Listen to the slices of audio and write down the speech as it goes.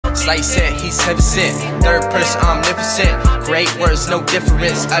Slight said he's heaven sent. Third person omnipotent. Great words, no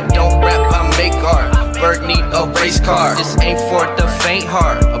difference. I don't rap, I make art. Bird need a race car. This ain't for the faint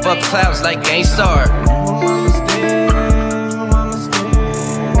heart. Above clouds like Game Star.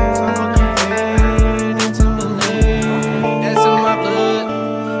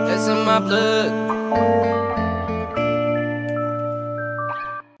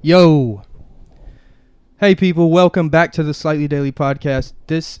 Yo. Hey people, welcome back to the Slightlee Daily Podcast.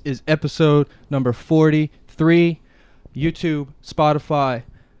 This is episode number 43. YouTube, Spotify,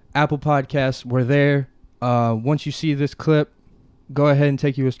 Apple Podcasts, we're there. Once you see this clip, go ahead and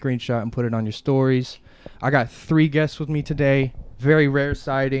take you a screenshot and put it on your stories. I got 3 guests with me today. Very rare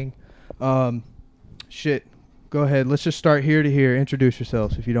sighting. Go ahead. Let's just start here to here. Introduce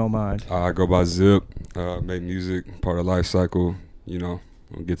yourselves if you don't mind. I go by Zip, make music, part of life cycle, you know.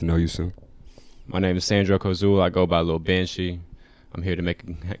 I'll get to know you soon. My name is Sandro. I go by Lil Banshee. I'm here to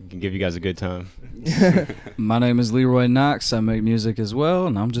give you guys a good time. My name is Leeroy Knox. I make music as well,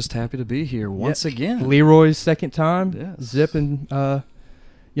 and I'm just happy to be here once again. Leeroy's second time. Yes. Zip and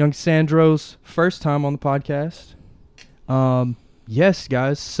young Sandro's first time on the podcast. Yes,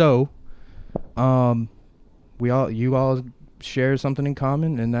 guys. So, you all share something in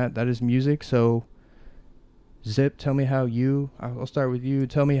common, and that is music. So, Zip, tell me how I'll start with you.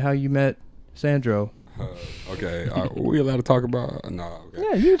 Tell me how you met Sandro. Okay, are we allowed to talk about? No. Okay.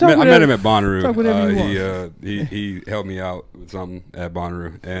 Yeah, you talk. I met him at Bonnaroo. Talk whatever you want. He helped me out with something at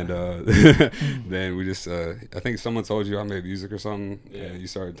Bonnaroo, and then we just I think someone told you I made music or something, and you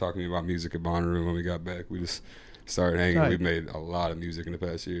started talking to me about music at Bonnaroo. When we got back, we just started hanging. Right. We made a lot of music in the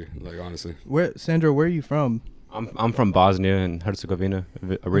past year, like honestly. Sandro, where are you from? I'm from Bosnia and Herzegovina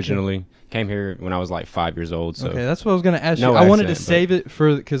originally. Okay. Came here when I was like 5 years old. So. Okay, that's what I was gonna ask you. I wanted to save it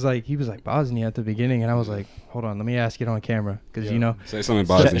for because he was like Bosnia at the beginning, and I was like, hold on, let me ask it on camera because you know. Say something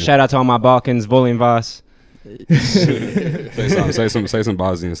Bosnian. Shout out to all my Balkans, volim vas. Say some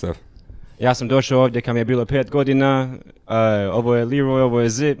Bosnian stuff. Ja sam došao ovdje kad mi je bilo 5 godina. Ovo je Leeroy, ovo je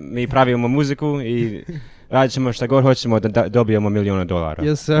Zip. Mi pravimo muziku I radit ćemo šta god hoćemo da dobijemo $1 million.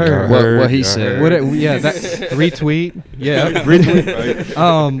 Yes, sir. What he said. Retweet. Yeah, retweet.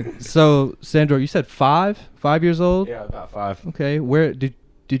 Right. So Sandro, you said 5 years old? Yeah, about 5. Okay. Where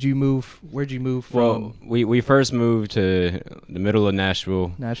did you move? Where'd you move from? Well, we first moved to the middle of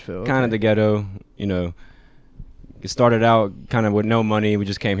Nashville. Kind of the ghetto, you know. It started out kind of with no money. We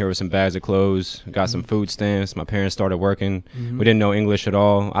just came here with some bags of clothes, got some food stamps. My parents started working. Mm-hmm. We didn't know English at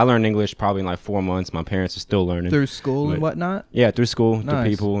all. I learned English probably in like 4 months. My parents are still learning. Through school and whatnot? Yeah, through school, nice. Through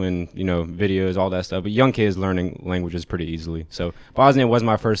people and, you know, videos, all that stuff. But young kids learning languages pretty easily. So Bosnian was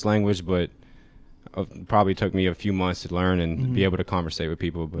my first language, but it probably took me a few months to learn and be able to conversate with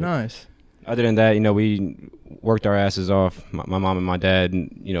people. But nice. Other than that, you know, we worked our asses off. My mom and my dad,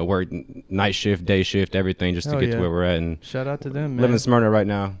 you know, worked night shift, day shift, everything just to get to where we're at. And shout out to them, man. Living in Smyrna right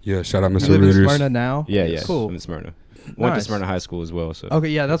now. Yeah, shout out Mr. You live in Readers. Smyrna now? Yeah. Cool. Live in Smyrna. Went to Smyrna High School as well. So. Okay,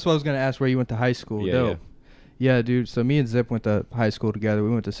 yeah, that's what I was going to ask, where you went to high school. Yeah. Yeah, dude. So me and Zip went to high school together.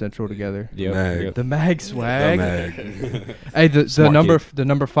 We went to Central together. Yep. The Mag swag. The Mag. Hey, the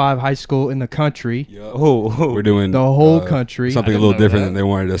number 5 high school in the country. Yep. Oh, we're doing the whole country. Something a little different than they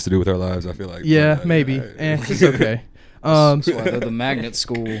wanted us to do with our lives. I feel like. Yeah, maybe. It's okay. That's why they're the magnet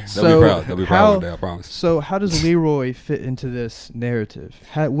school. They'll be proud one day, I promise. So how does Leeroy fit into this narrative?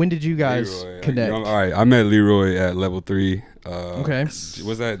 When did you guys connect? All right, I met Leeroy at level 3. Okay.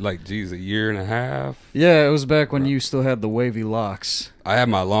 Was that like, a year and a half? Yeah, it was back when you still had the wavy locks. I had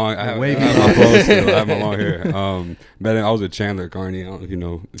my long, I have my long hair. I was with Chandler Carney. I don't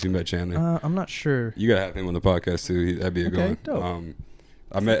know if you met Chandler. I'm not sure. You gotta have him on the podcast too. That'd be a good one.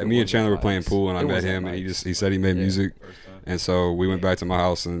 Dope. Me and Chandler were playing pool, and I met him, and he said he made music, and so we went back to my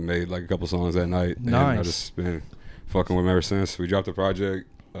house and made like a couple songs that night. Nice. And I just been fucking with him ever since. We dropped a project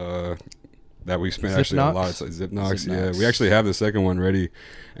that we spent actually a lot of Zip Knox. Yeah, we actually have the second one ready,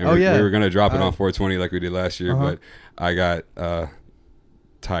 and we were gonna drop it on 420 like we did last year, but I got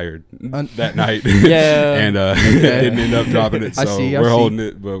tired that night and didn't end up dropping it, so we're holding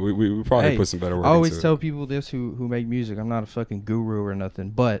it, but we probably put some better work into it. I always tell people this who make music, I'm not a fucking guru or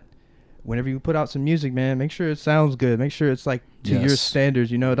nothing, but whenever you put out some music, man, make sure it sounds good, make sure it's like to your standards,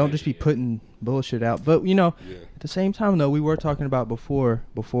 don't just be putting bullshit out. But at the same time though, we were talking about before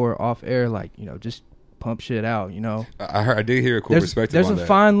off air, like, just pump shit out, I did hear a cool perspective on that. There's a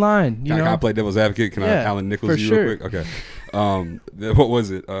fine line, Can I play devil's advocate? Can I Alan Nichols you real quick? Okay. What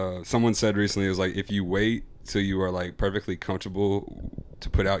was it? Someone said recently, it was like, if you wait till you are like perfectly comfortable to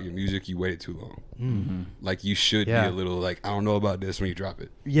put out your music, you waited too long. Mm-hmm. Like you should be a little like, I don't know about this when you drop it.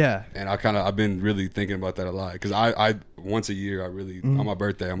 Yeah. And I've been really thinking about that a lot because I once a year on my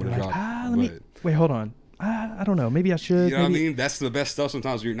birthday I'm gonna drop. Wait, hold on. I don't know. Maybe I should. You know what I mean? That's the best stuff.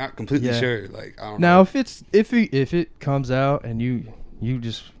 Sometimes you're not completely sure. Like I don't know. Now if it comes out and you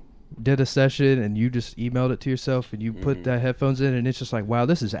just did a session and you just emailed it to yourself and you put that headphones in and it's just like, wow,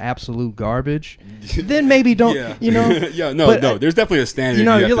 this is absolute garbage, then maybe don't, no, there's definitely a standard.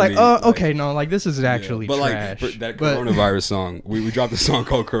 You're like, okay, no, like this is actually trash. Like that coronavirus song, we dropped a song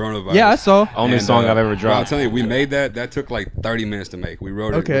called Coronavirus. Yeah, I saw. Only song I've ever dropped. I'll tell you, we made that took like 30 minutes to make. We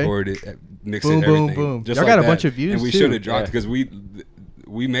wrote it, recorded it, mixed it, everything. Boom, boom. Just y'all got a bunch of views, and we should have dropped because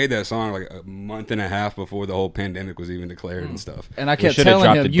we made that song like a month and a half before the whole pandemic was even declared and stuff. And I kept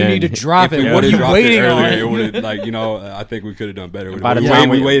telling him, you need to drop it. What are you waiting on? It would have, like, I think we could have done better. By the time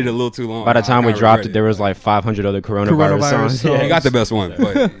we waited a little too long. By the time we dropped it, there was like 500 other coronavirus songs. Yeah, you got the best one,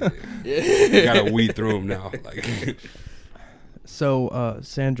 but you got to weed through them now. Like. So,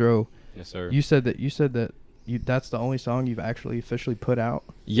 Sandro, yes, sir. You said that that's the only song you've actually officially put out?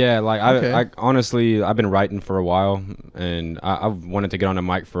 Yeah, like I honestly, I've been writing for a while, and I wanted to get on the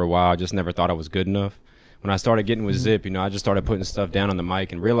mic for a while. I just never thought I was good enough. When I started getting with Zip, I just started putting stuff down on the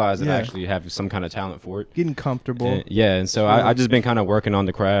mic and realized that I actually have some kind of talent for it. Getting comfortable. And so I just been kind of working on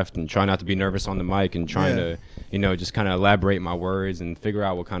the craft and trying not to be nervous on the mic and trying to, just kind of elaborate my words and figure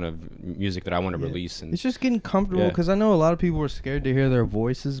out what kind of music that I want to release. And it's just getting comfortable because I know a lot of people are scared to hear their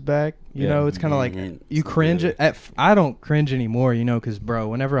voices back. You know, it's kind of like you cringe. I don't cringe anymore, because, bro,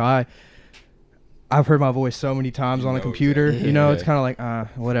 whenever I've heard my voice so many times on a computer, it's kind of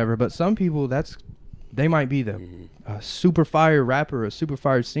like, whatever. But some people, they might be the super fire rapper or super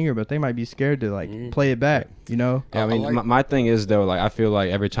fire singer, but they might be scared to play it back, Yeah, I mean, my thing is though, I feel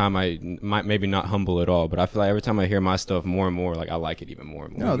like every time I might maybe not humble at all, but I feel like every time I hear my stuff more and more, I like it even more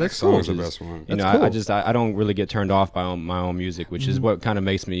and more. No, that's cool. Song's the best one. I don't really get turned off by my own music, which is what kind of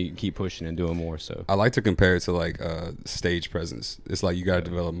makes me keep pushing and doing more. So I like to compare it to stage presence. It's like you got to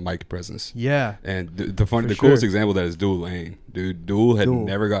develop mic presence. Yeah. And the coolest example of that is Dual Lane. Dude, Dual had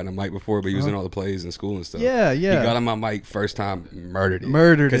never gotten a mic before, but he was in all the plays in school and stuff. Yeah. He got on my mic first time, murdered it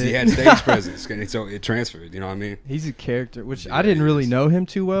because he had stage presence, and so it transferred. You know what I mean? He's a character, which I didn't really know him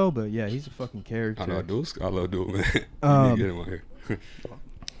too well, but yeah, he's a fucking character. I know Dual. I love Dual, man. Get him on here.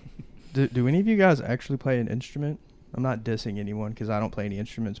 Do any of you guys actually play an instrument? I'm not dissing anyone because I don't play any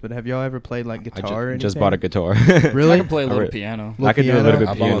instruments, but have y'all ever played guitar or anything? Just bought a guitar. Really? I can play a little piano. I can do a little bit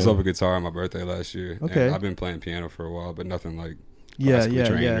of piano. I bought myself a guitar on my birthday last year. Okay. And I've been playing piano for a while, but nothing like trained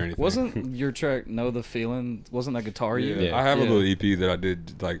or anything. Wasn't your track Know the Feeling? Wasn't that guitar you? Yeah. I have a little EP that I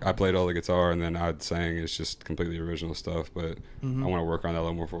did. I played all the guitar and then I sang. It's just completely original stuff, but I want to work on that a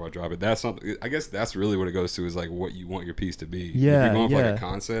little more before I drop it. That's something. I guess that's really what it goes to is what you want your piece to be. Yeah. If you're going for a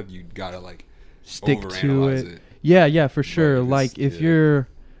concept, you gotta stick to it. Yeah, for sure. If you're,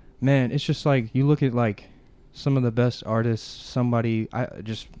 man, it's just you look at some of the best artists.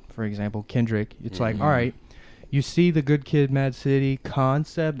 For example, Kendrick. It's all right. You see the Good Kid, Mad City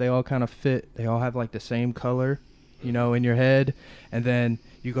concept. They all kind of fit. They all have the same color, in your head. And then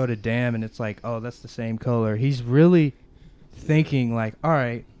you go to Damn, and it's oh, that's the same color. He's really thinking all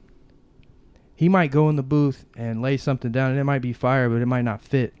right. He might go in the booth and lay something down, and it might be fire, but it might not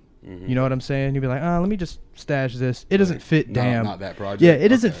fit. You know what I'm saying? You'd be like, let me just stash this. It doesn't fit Damn. Not that project. Yeah, it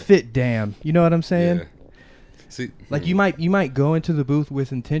doesn't fit Damn. You know what I'm saying? Yeah. See, you might go into the booth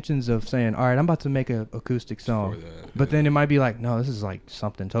with intentions of saying, all right, I'm about to make an acoustic song. But then it might be no, this is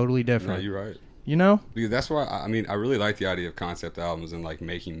something totally different. No, you're right. Because that's why, I really like the idea of concept albums and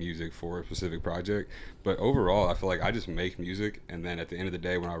making music for a specific project. But overall, I feel like I just make music, and then at the end of the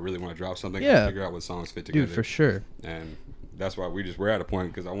day, when I really want to drop something, I figure out what songs fit together. Dude, for sure. And that's why we're at a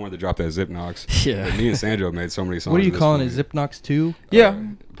point because I wanted to drop that Zipnox. Yeah. But me and Sandro made so many songs. What are you calling it? Zipnox 2? Yeah.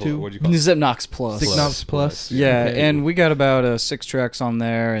 2. What'd you call it? Zipnox Plus. Zipnox Plus. Yeah, and we got about 6 tracks on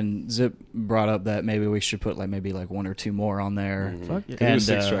there, and Zip brought up that maybe we should put maybe 1 or 2 more on there. Fuck yeah. It was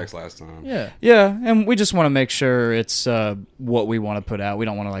 6 tracks last time. Yeah. Yeah, and we just want to make sure it's what we want to put out. We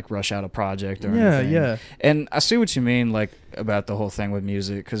don't want to rush out a project or anything. Yeah. And I see what you mean about the whole thing with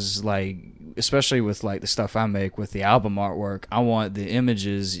music because especially with the stuff I make with the album artwork, I want the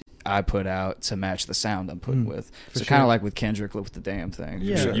images I put out to match the sound I'm putting with. So kind of with Kendrick with the Damn thing.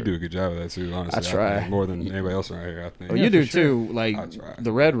 Yeah. You do a good job of that too, honestly. I try. More than anybody else around here, I think. Well, you do too.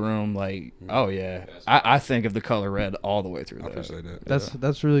 The Red Room, oh yeah. I think of the color red all the way through that. I appreciate that.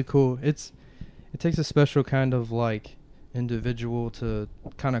 That's really cool. It takes a special kind of individual to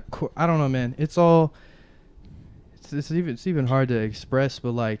kind of I don't know, man. It's even hard to express,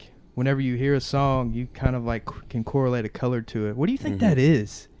 but whenever you hear a song, you kind of like can correlate a color to it. What do you think that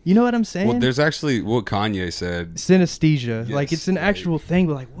is? You know what I'm saying? Well, there's actually what Kanye said. Synesthesia. Yes, like it's an actual thing,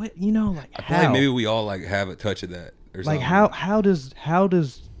 but like what, you know, like I how? feel like maybe we all like have a touch of that or like something. how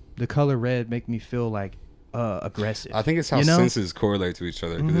does the color red make me feel like aggressive? I think it's how senses correlate to each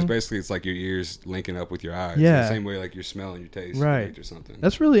other, because it's like your ears linking up with your eyes. Yeah. The same way like your smell and your taste right or something.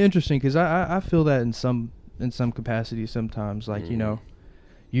 That's really interesting, because I feel that in some capacity sometimes. Like you know,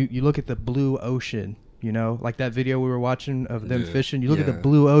 you look at the blue ocean, you know, like that video we were watching of them fishing. You look at the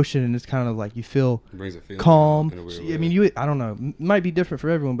blue ocean, and it's kind of like you feel calm. I mean, I don't know, it might be different for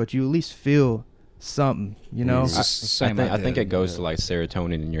everyone, but you at least feel something, you know. I think it goes to like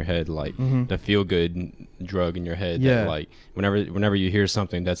serotonin in your head, like the feel good drug in your head. Yeah. That, like whenever you hear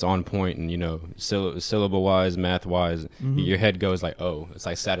something that's on point and, you know, syllable wise, math wise, your head goes like, oh, it's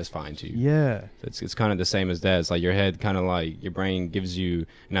like satisfying to you. Yeah. It's kind of the same as that. It's like your head kind of like your brain gives you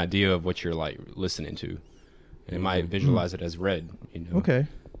an idea of what you're like listening to, and it might visualize it as red, you know. Okay.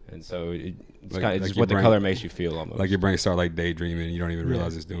 And so it's like what the color makes you feel almost. Like your brain start like daydreaming and you don't even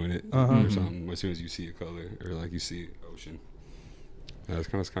realize it's doing it or something as soon as you see a color or like you see ocean. It's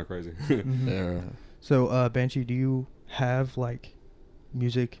kind of crazy. Yeah. So, Banshee, do you have like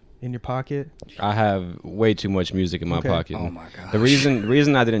music in your pocket? I have way too much music in my pocket. Oh my god. The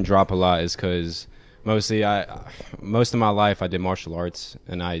reason I didn't drop a lot is because most of my life I did martial arts,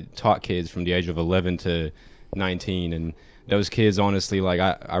 and I taught kids from the age of 11 to 19, and those kids, honestly, like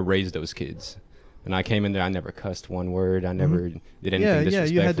I raised those kids, and I came in there, I never cussed one word, I never did anything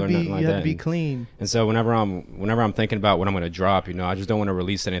disrespectful or nothing like that. You had to be clean. And so whenever I'm thinking about what I'm going to drop, you know, I just don't want to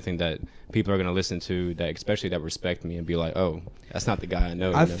release anything that people are going to listen to, that especially that respect me and be like, oh, that's not the guy I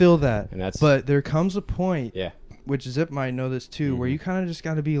know. I feel that, and but there comes a point, which Zip might know this too, where you kind of just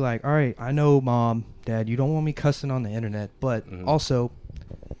got to be like, all right, I know, Mom, Dad, you don't want me cussing on the internet, but also,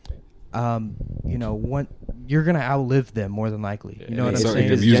 you know, you're gonna outlive them more than likely. You know what I'm saying?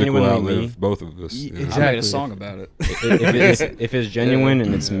 Your music will outlive both of us. Exactly. I made a song about it. If it's genuine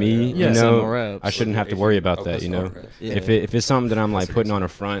and it's me, you know, I shouldn't have to worry about that. You know, if it's something that I'm like putting on a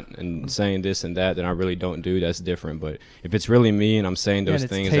front and saying this and that, then I really don't do. That's different. But if it's really me and I'm saying those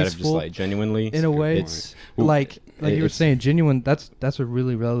things that are just like genuinely, in a way, it's like you were saying, genuine. That's a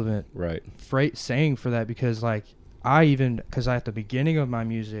really relevant saying for that, because like because at the beginning of my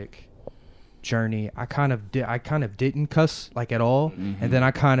music journey, I kind of didn't cuss like at all, and then I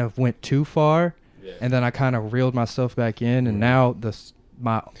kind of went too far, and then I kind of reeled myself back in, and now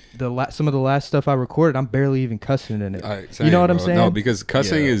some of the last stuff I recorded, I'm barely even cussing in it. You know what I'm saying? No, because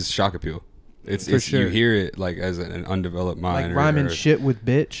cussing is shock appeal. It's sure. You hear it like as an undeveloped mind, like rhyming shit with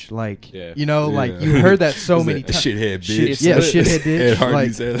bitch, like you know, like you heard that so many times. Shithead bitch, shithead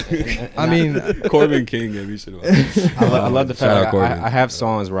bitch. Like, I mean, Corbin King gave me shit about I love the fact I have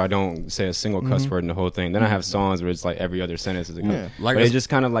songs where I don't say a single cuss word in the whole thing. Then I have songs where it's like every other sentence is a cuss. But it's just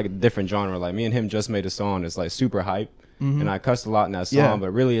kind of like a different genre. Like me and him just made a song that's like super hype, and I cussed a lot in that song, but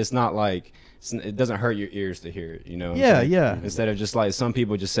really it's not like. It doesn't hurt your ears to hear it, you know. Instead of just like some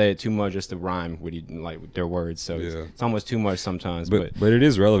people just say it too much just to rhyme with their words, so it's almost too much sometimes. But it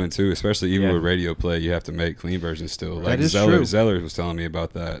is relevant too, especially even with radio play. You have to make clean versions still. Like Zeller was telling me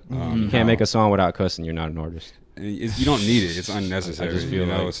about that. You can't make a song without cussing. You're not an artist. You don't need it. It's unnecessary. I just feel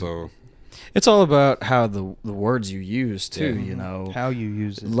like so. It's all about how the words you use too, you know. How you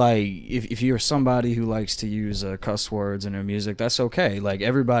use it. Like if you're somebody who likes to use cuss words in their music, that's okay. Like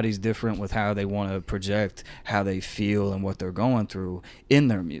everybody's different with how they want to project how they feel and what they're going through in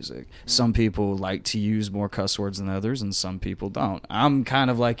their music. Some people like to use more cuss words than others, and some people don't. I'm kind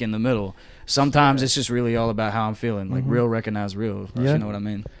of like in the middle. Sometimes it's just really all about how I'm feeling. Like real recognize real. You know what I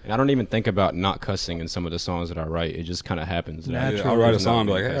mean? And I don't even think about not cussing in some of the songs that I write. It just kind of happens. I'll write a song and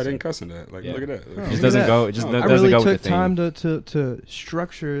be like, hey, I didn't cuss in that. Like, look at that. It just doesn't go. It just doesn't go with the theme. I really took time to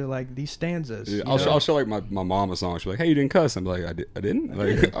structure like these stanzas. Yeah, I'll show like my mom a song. She's like, hey, you didn't cuss. I'm like, I didn't.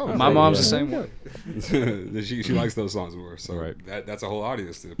 Like, my mom's the same way. she likes those songs more. So that's a whole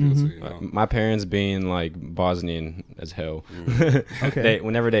audience to appeal to. You know? My parents being like Bosnian as hell.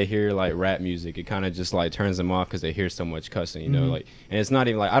 Whenever they hear like rap music, it kind of just like turns them off because they hear so much cussing, you know. Like, and it's not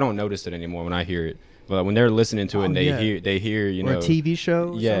even like I don't notice it anymore when I hear it. But when they're listening to it and they hear, you know, or a TV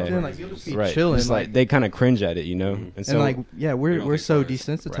show, like you'll just be chilling. It's like they kind of cringe at it, you know. And so like we're so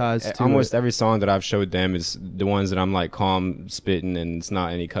desensitized to almost every song that I've showed them is the ones that I'm like calm spitting and it's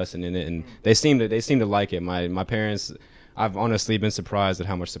not any cussing in it, and they seem to like it. My parents, I've honestly been surprised at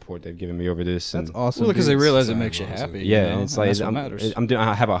how much support they've given me over this. That's awesome. Well, because they realize it makes you happy. Yeah, you know? and it's like what matters.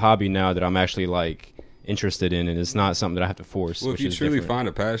 I have a hobby now that I'm actually like interested in, and it's not something that I have to force. Well, if you truly find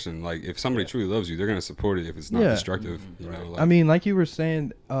a passion, like if somebody truly loves you, they're gonna support it if it's not destructive. You know, like, I mean, like you were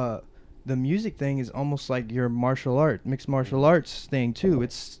saying, the music thing is almost like your mixed martial arts thing too.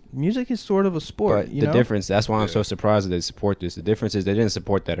 Music is sort of a sport. But the difference, that's why I'm so surprised that they support this. The difference is they didn't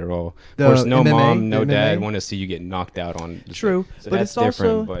support that at all. Of course, no MMA, mom, no dad want to see you get knocked out on. True, so but that's it's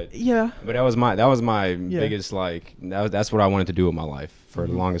different. Also, but that was my biggest that's what I wanted to do with my life for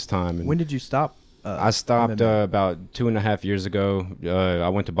the longest time. And when did you stop? I stopped about 2.5 years ago. I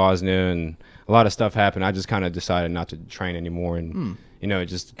went to Bosnia and a lot of stuff happened. I just kind of decided not to train anymore and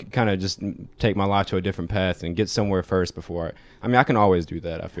just kind of just take my life to a different path and get somewhere first before I can always do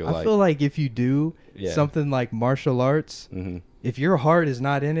that. I feel like if you do something like martial arts, if your heart is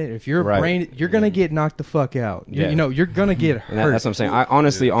not in it, if your brain, you're gonna get knocked the fuck out. You're gonna get hurt. That's what I'm saying. I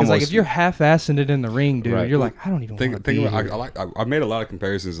honestly almost like if you're half-assing it in the ring, dude, you're like, I don't even want to be here. I made a lot of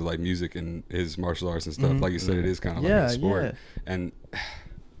comparisons to like music and his martial arts and stuff. Like you said, it is kind of like a sport. And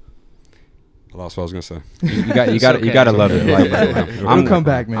I lost what I was gonna say. You gotta love it. Like, I'm come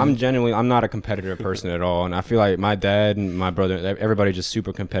back, man. I'm not a competitive person at all, and I feel like my dad and my brother, everybody just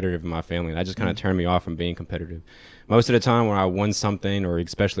super competitive in my family, and that just kind of turned me off from being competitive. Most of the time when I won something, or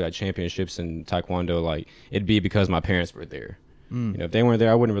especially at championships in Taekwondo, like it'd be because my parents were there. If they weren't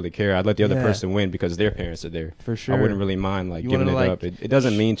there, I wouldn't really care. I'd let the other person win because their parents are there. For sure. I wouldn't really mind giving it up. It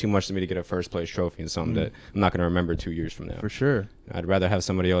doesn't mean too much to me to get a first place trophy and something that I'm not going to remember 2 years from now. For sure. I'd rather have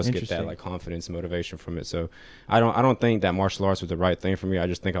somebody else get that confidence and motivation from it. So I don't think that martial arts was the right thing for me. I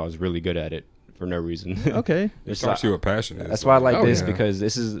just think I was really good at it for no reason. Okay. It starts you with passion. That's why I like this because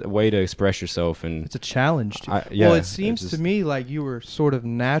this is a way to express yourself, and it's a challenge. Well, it seems to me like you were sort of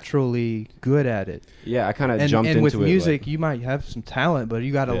naturally good at it. Yeah, I kind of jumped into it. And with music, you might have some talent, but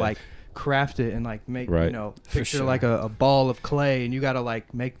you got to craft it and make picture like a ball of clay, and you got to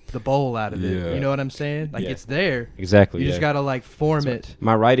make the bowl out of it. You know what I'm saying? It's there. Exactly. You just got to form it.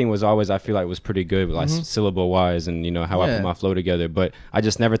 My writing was always, I feel like, was pretty good, syllable wise, and how I put my flow together. But I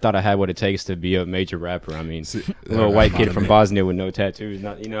just never thought I had what it takes to be a major rapper. I mean, a little white kid from Bosnia with no tattoos.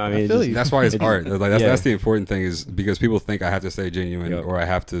 That's why it's art. That's the important thing, is because people think I have to stay genuine or I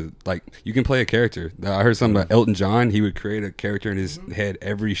have to you can play a character. I heard something about Elton John. He would create a character in his head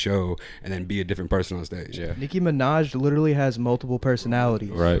every show and then be a different person on stage. Yeah. Nicki Minaj literally has multiple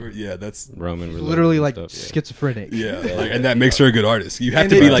personalities. Right. Yeah, that's Roman. Literally schizophrenic. Yeah, and that makes her a good artist. You have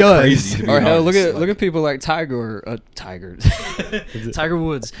to be crazy to be an artist. Look at people like Tiger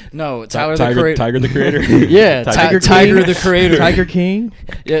Woods. No, Tyler the Creator. Tiger the Creator. Yeah, Tiger the Creator. Tiger King.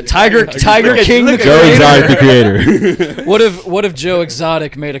 Yeah, Tiger King the Joe Exotic the Creator. What if Joe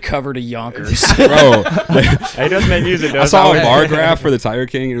Exotic made a cover to Yonkers? Bro, he does make music. I saw a bar graph for the Tiger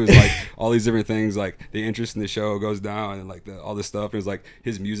King, and it was all these different things, the interest in the show goes down, and all this stuff. And it was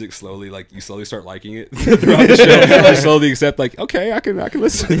his music slowly, you slowly start liking it throughout the show. You slowly accept, okay, I can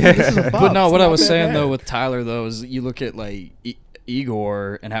listen. But no, what I was saying though with Tyler though is you look at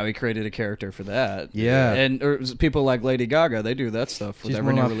Igor and how he created a character for that. Yeah. And people like Lady Gaga, they do that stuff with She's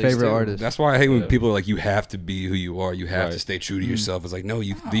every one of my favorite artists. That's why I hate when people are you have to be who you are. You have to stay true to yourself. It's no,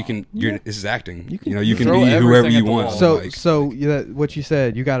 you can. This is acting. You can be whoever you want. So what you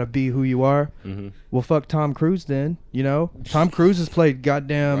said, you got to be who you are. Well, fuck Tom Cruise then. Tom Cruise has played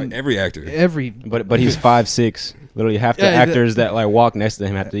goddamn every actor. But he's 5'6". Literally half the actors that walk next to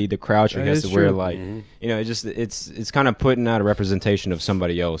him have to either crouch or has to wear it's kind of putting out a representation of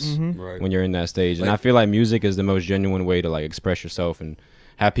somebody else when you're in that stage. And I feel like music is the most genuine way to express yourself and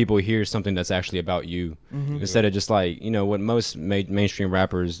have people hear something that's actually about you instead of just what most mainstream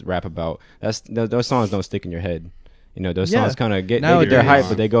rappers rap about. Those songs don't stick in your head. Those songs kind of get their hype,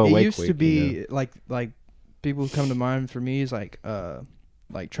 but they go away quick. It used to be like people who come to mind for me is like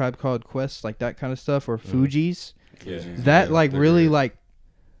Tribe Called Quest, that kind of stuff, or Fugees. That really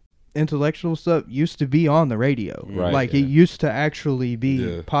intellectual stuff used to be on the radio. Right. It used to actually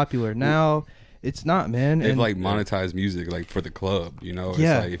be popular. Now it's not, man. They've monetized music for the club.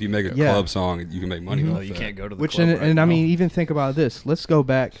 It's if you make a club song, you can make money off that. You can't go to the club. I mean, even think about this. Let's go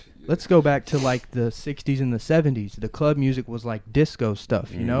back to the 60s and the 70s. The club music was disco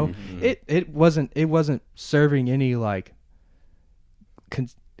stuff, It wasn't serving any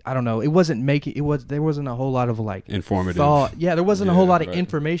I don't know. It wasn't there wasn't a whole lot of informative thought. Yeah, there wasn't a whole lot of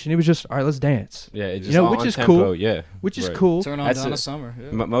information. It was just, all right, let's dance. Yeah, it's just which is tempo, cool. Yeah, which is cool. Turn on Donna Summer.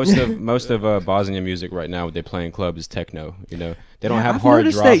 Yeah. Most of Bosnian music right now, what they play in club is techno. They don't have hard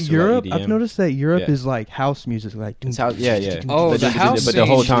drops. I've noticed that Europe is like house music, like it's house. Yeah. Oh, the house, but the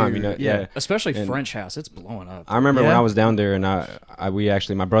whole time, you know, especially French house, it's blowing up. I remember when I was down there, and we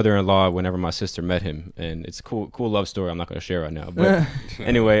actually, my brother-in-law, whenever my sister met him, and it's a cool love story. I'm not going to share right now, but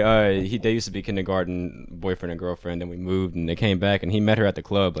anyway, they used to be kindergarten boyfriend and girlfriend, and we moved, and they came back, and he met her at the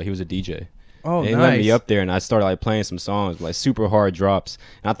club, like he was a DJ. Oh, and he nice. let me up there, and I started like playing some songs, like super hard drops,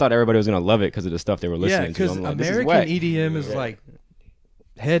 and I thought everybody was gonna love it because of the stuff they were listening to. Yeah, because American EDM is like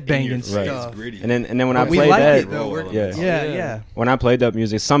headbanging stuff. And then when I played that, when I played that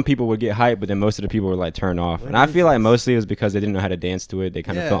music, some people would get hyped, but then most of the people were like turned off. And I feel like mostly it was because they didn't know how to dance to it. They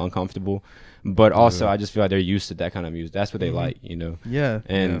kind of felt uncomfortable. But also, I just feel like they're used to that kind of music. That's what they like, you know. Yeah,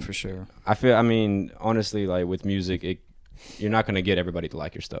 and for sure. I mean, honestly, like with music, you're not gonna get everybody to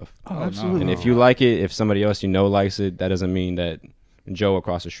like your stuff. Oh, absolutely. And if you like it, if somebody else you know likes it, that doesn't mean that Joe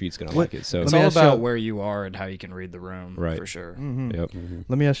across the street's gonna like it. So it's all about where you are and how you can read the room, right? For sure. Mm-hmm. Yep.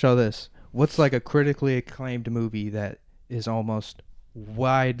 Let me ask y'all this: what's like a critically acclaimed movie that is almost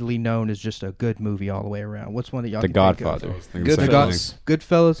widely known as just a good movie all the way around? What's one that y'all? The Godfather.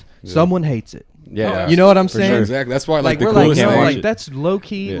 Goodfellas. Yeah. Someone hates it. Yeah, you know what I'm saying? Sure. Exactly. That's why like the we're coolest like, thing. like that's low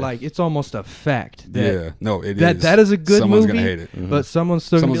key. Yeah. Like it's almost a fact. That, that is a good someone's movie. Gonna hate it. But someone's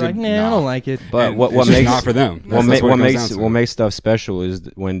still gonna be like, nah, I don't like it. But what makes not for them? What makes stuff special is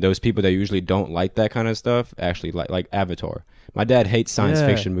when those people that usually don't like that kind of stuff actually like Avatar. My dad hates science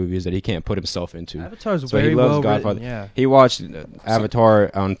fiction movies that he can't put himself into. Avatar's so very he loves well Godfather. Written, yeah. He watched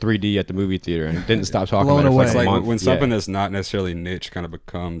Avatar on 3D at the movie theater and didn't stop talking about it for like a month. When something that's not necessarily niche kind of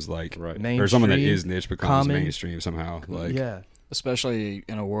becomes like, or something that is niche becomes mainstream somehow. Like, especially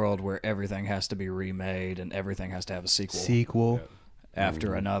in a world where everything has to be remade and everything has to have a sequel.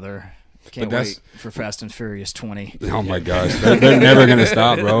 After another. Can't wait for Fast and Furious 20. Oh my gosh, they're never gonna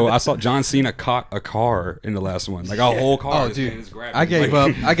stop, bro. I saw John Cena caught a car in the last one, like a whole car. Oh, dude, I gave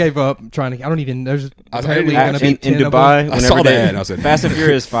up. I gave up trying to. I don't even. There's apparently gonna be in Dubai. I saw that. I said, Fast and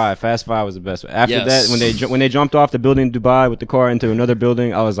Furious 5. Fast 5 was the best. After that, when they jumped off the building in Dubai with the car into another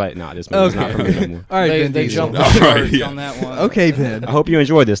building, I was like, nah, this movie's not for me anymore. All right, they jumped off on that one. Okay, then. I hope you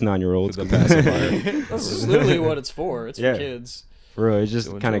enjoyed this 9-year-old. That's literally what it's for. It's for kids. For real, it's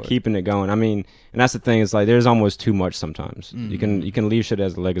just kind of keeping it going. I mean, and that's the thing. It's like there's almost too much sometimes. You can leave shit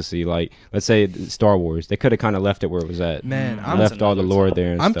as a legacy. Like let's say Star Wars, they could have kind of left it where it was at. Man, I left all the lore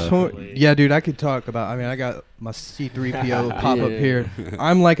there and stuff. Yeah, dude, I could talk about. I mean, I got my C-3PO pop up here.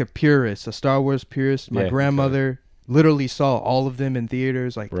 I'm like a purist, a Star Wars purist. My grandmother literally saw all of them in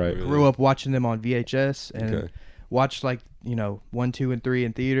theaters. Like grew up watching them on VHS and watched 1, 2, and 3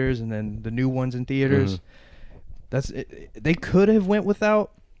 in theaters, and then the new ones in theaters. That's it. They could have went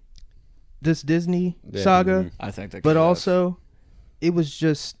without this Disney saga. I think they could. But also, it was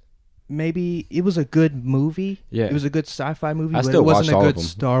just maybe it was a good movie. Yeah, it was a good sci-fi movie. I but still it wasn't watched a good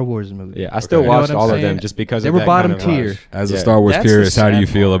Star Wars movie. Yeah, I still watched all of them just because they of were that bottom kind of tier. As a Star Wars purist, how do you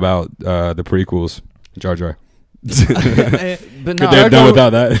feel about the prequels, Jar Jar? But no, they're done without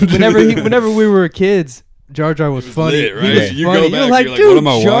that. whenever we were kids, Jar Jar was funny. Lit, right? He was you funny. go back, you're like, dude, what am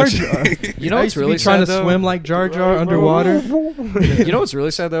I Jar watching? Jar. You know what's really trying sad, to though? swim like Jar Jar underwater. You know what's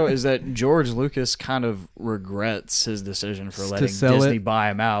really sad though is that George Lucas kind of regrets his decision for letting Disney buy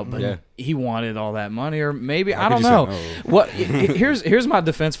him out, but he wanted all that money, or maybe I don't know. What? Here's my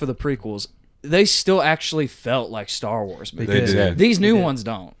defense for the prequels. They still actually felt like Star Wars movies. These new ones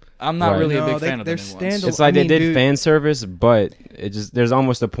don't. I'm not really a big fan of the new ones. It's like they did fan service, but there's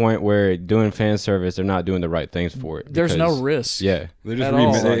almost a point where doing fan service, they're not doing the right things for it. There's no risk. Yeah, they're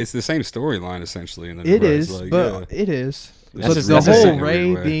just it's the same storyline essentially. In the it is, it is. But the whole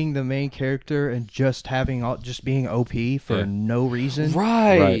Rey being the main character and just being OP for no reason,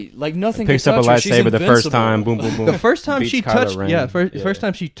 right? Like nothing. Picks up a lightsaber the first time, boom, boom, boom. The first time she touched, first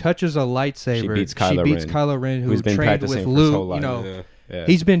time she touches a lightsaber, she beats Kylo Ren, who's been trained with Luke. You know. Yeah.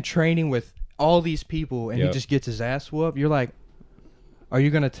 He's been training with all these people, and he just gets his ass whooped. You're like, are you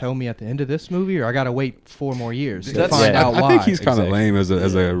going to tell me at the end of this movie, or I got to wait 4 more years to find out why? I think he's kind of lame as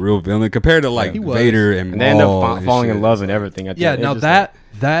a real villain compared to like Vader and they end up falling in love and everything. At the end. Now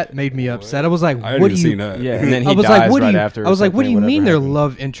that made me upset. I was like, I what do you? That. Yeah, and then he dies right after. I was like, what do you mean they're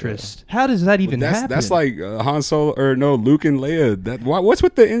love interest? How does that even happen? That's like Han Solo or Luke and Leia. What's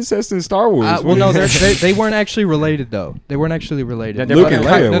with the incest in Star Wars? Well, no, they weren't actually related though. They weren't actually related. Luke and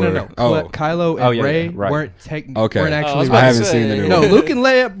Leia No. Kylo and Rey weren't weren't actually. I haven't seen the new one. No, Luke and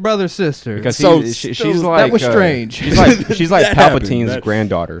Leia, brother sister. Because she's like that was strange. She's like Palpatine's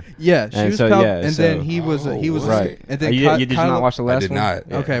granddaughter. Yeah, she was and then he was right. And then you did not watch the last one? I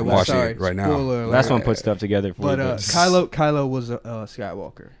that. Yeah. Okay, well, watching sorry. it right now. Last one put stuff together for but you. Kylo was a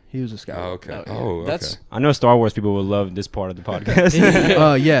Skywalker. He was a Skywalker. Oh, okay. That's okay. I know Star Wars people will love this part of the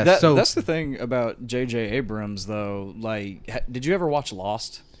podcast. Yeah. That's the thing about J.J. Abrams, though. Like, did you ever watch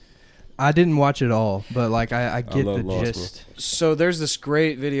Lost? I didn't watch it all, but like I get the gist. So there's this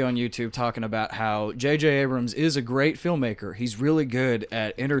great video on YouTube talking about how J.J. Abrams is a great filmmaker. He's really good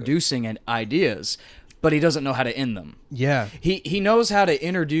at introducing ideas, but he doesn't know how to end them. Yeah. He knows how to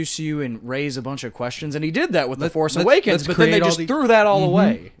introduce you and raise a bunch of questions, and he did that with The Force Awakens, but then they just threw that all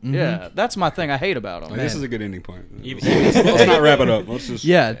away. Mm-hmm. Yeah, that's my thing I hate about him. This is a good ending point. Let's not wrap it up. Let's just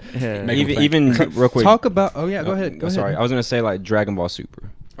even real quick. Talk about. Oh yeah, go ahead. Sorry, I was gonna say like Dragon Ball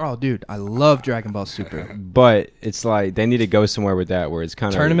Super. Oh, dude, I love Dragon Ball Super. But it's like they need to go somewhere with that where it's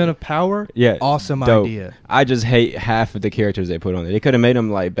kind of Tournament of Power. Yeah, awesome dope. idea. I just hate half of the characters they put on there. They could have made them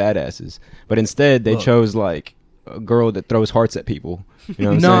like badasses, but instead they chose like a girl that throws hearts at people. You know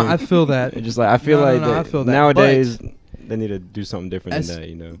what I'm saying? I feel that. It's just like I feel I feel that. Nowadays they need to do something different than that.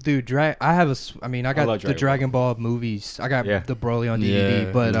 You know, dude. I got the Dragon Ball movies. I got the Broly on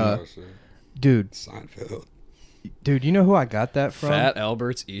DVD, but dude, Seinfeld. Dude, you know who I got that from? Fat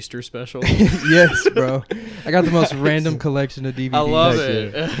Albert's Easter special. Yes, bro. I got the most random collection of DVDs. I love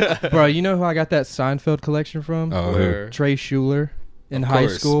it. Bro, you know who I got that Seinfeld collection from? Where? Trey Schuler in high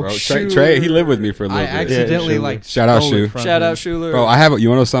school. Bro. Trey, he lived with me for a little bit. I accidentally shout out Shu. Shout out Schuler. Bro, I have. You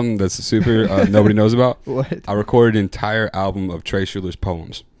want to know something that's super nobody knows about? What? I recorded an entire album of Trey Schuler's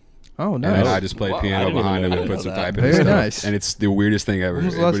poems. Oh, nice. And then I just played piano behind him and put some type in and Very stuff. nice. And it's the weirdest thing ever. When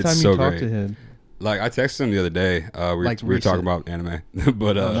was the last time you talked to him? Like I texted him the other day. We were talking about anime,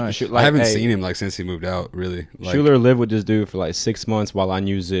 but nice. I haven't seen him like since he moved out. Really, like, Schuler lived with this dude for like 6 months while I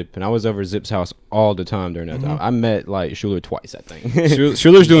knew Zip, and I was over at Zip's house all the time during that time. I met like Schuler twice, I think.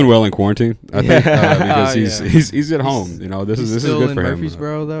 Schuler's doing well in quarantine, I think, because he's at home. You know, this is good for him.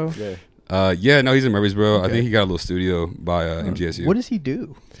 Murfreesboro though. No, he's in Murfreesboro. Okay. I think he got a little studio by MTSU. What does he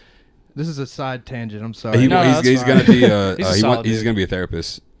do? This is a side tangent. I'm sorry. He's gonna be he's gonna be a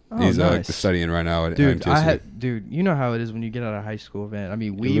therapist. Oh, he's nice. Studying right now at dude, MTSU. Dude, you know how it is when you get out of high school, man. I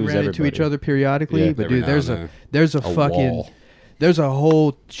mean, we lose ran into each other periodically, but dude, there's a fucking wall. There's a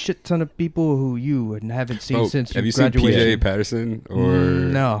whole shit ton of people who you haven't seen since have you graduation. seen PJ Patterson or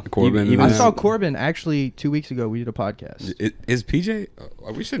no Corbin? I saw Corbin actually 2 weeks ago. We did a podcast. Is PJ?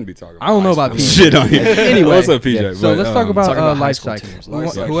 We shouldn't be talking about I don't know about PJ. Shit on you. Anyway, what's up, PJ? So let's talk about life cycle.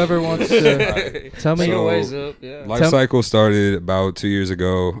 cycle. Whoever wants to tell me. Life cycle started about 2 years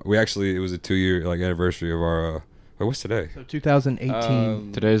ago. It was a 2-year like anniversary of our. What's today? So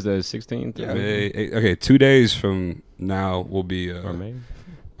 2018. Today's the 16th. Yeah. Okay, 2 days from now will be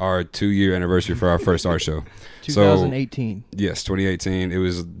our 2-year anniversary for our first art show. 2018. So, yes, 2018. It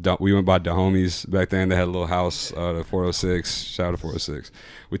was. We went by the homies back then. They had a little house, the 406. Shout out to 406.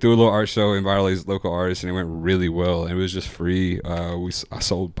 We threw a little art show, invited all these local artists, and it went really well. And it was just free. I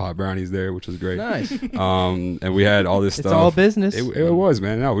sold pot brownies there, which was great. Nice. And we had all this stuff. It's all business. It was,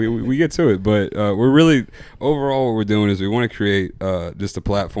 man. No, we get to it, but we're really overall what we're doing is we want to create just a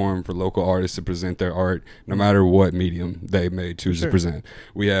platform for local artists to present their art, no matter what medium they may choose to present.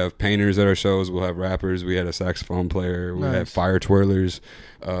 We have painters at our shows. We'll have rappers. We had a saxophone player. We have fire twirlers.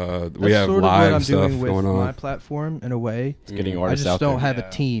 We have live stuff going on. My platform, in a way, it's getting artists out there. I just don't have a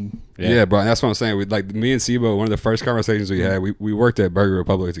team. Yeah, bro. That's what I'm saying. Like me and Sibo, one of the first conversations we had, we worked at Burger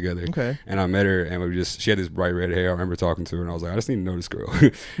Republic together. Okay. And I met her, and she had this bright red hair. I remember talking to her, and I was like, I just need to know this girl.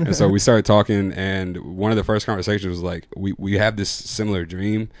 And so we started talking, and one of the first conversations was like, we have this similar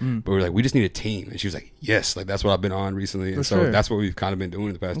dream, but we're like, we just need a team. And she was like, yes, like that's what I've been on recently. And so that's what we've kind of been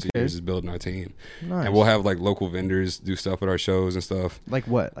doing the past 2 years is building our team. Nice. And we'll have like local vendors do stuff at our shows and stuff. Like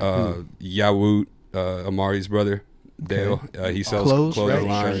what? Yawoot, Amari's brother. Dale, he sells clothes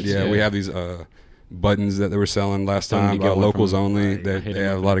online. Yeah, we have these buttons that they were selling last time. Locals only. They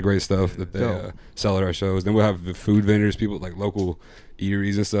have a lot of great stuff that they sell at our shows. Then we'll have the food vendors, people like local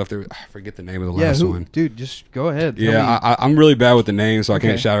eateries and stuff. I forget the name of the last one. Dude, just go ahead. Yeah, I'm really bad with the names, so I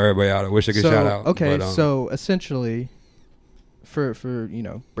can't shout everybody out. I wish I could shout out. Okay, so essentially, for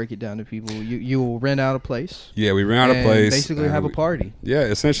break it down to people, you will rent out a place. Yeah, we rent out a place. Basically have a party. Yeah,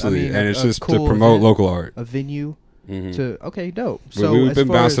 essentially, and it's just to promote local art. A venue. Dope. So we've been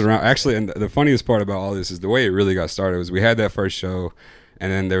bouncing around. Actually, and the funniest part about all this is the way it really got started was we had that first show,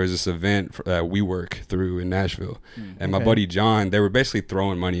 And then there was this event that we work through in Nashville. And my buddy John, they were basically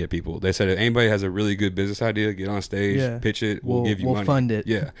throwing money at people. They said, if anybody has a really good business idea, get on stage, pitch it, we'll give you money. We'll fund it.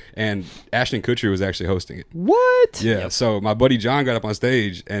 Yeah. And Ashton Kutcher was actually hosting it. What? Yeah. So my buddy John got up on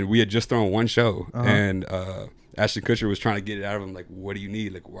stage, and we had just thrown one show. And Ashton Kutcher was trying to get it out of him, like, what do you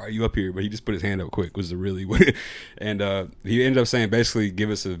need? Like, why are you up here? But he just put his hand up quick, was the really and he ended up saying, basically,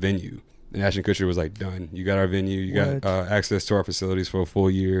 give us a venue. And Ashton Kutcher was like, done. You got our venue. You got access to our facilities for a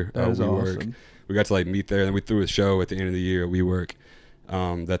full year. That is WeWork. awesome. We got to like meet there, and we threw a show at the end of the year at WeWork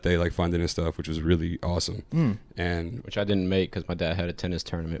that they like funded and stuff, which was really awesome. And which I didn't make because my dad had a tennis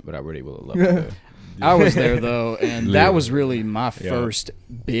tournament, but I really would have loved to go. I was there though, and that was really my first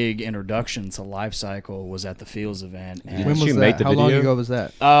big introduction to Life Cycle. Was at the Fields event. And when was that? How long ago was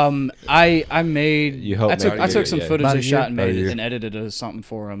that? I made. I took some footage I shot and made it and edited something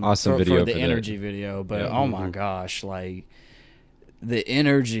for him. Awesome for video the for energy video. But oh my gosh, like the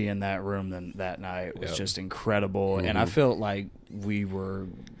energy in that room that night was just incredible, and I felt like we were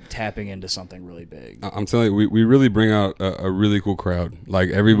tapping into something really big. I'm telling you, we really bring out a really cool crowd. Like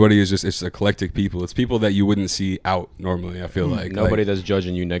everybody is just, it's eclectic people. It's people that you wouldn't see out normally. I feel like nobody that's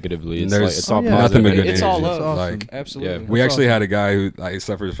judging you negatively. It's, it's all positive. nothing but good it's energy. all love. Awesome. Like absolutely. We actually had a guy who like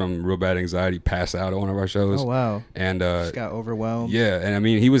suffers from real bad anxiety pass out at one of our shows. Oh wow! And just got overwhelmed. Yeah, and I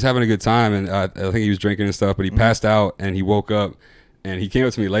mean he was having a good time, and I think he was drinking and stuff, but he passed out and he woke up. And he came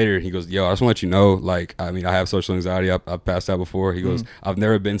up to me later and he goes, yo, I just want to let you know, like, I mean, I have social anxiety. I've passed out before. He goes, I've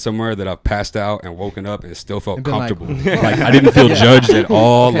never been somewhere that I've passed out and woken up and still felt comfortable. Like, I didn't feel judged at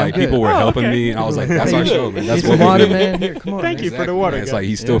all. Okay, like, people were helping me. And I was like, that's our show, man. That's what we do. Man. Here, come on, Thank you for the water. Man. It's like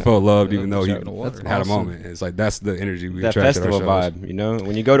he still felt loved even though he had a moment. It's like, that's the energy we attract at our shows. That festival vibe, you know?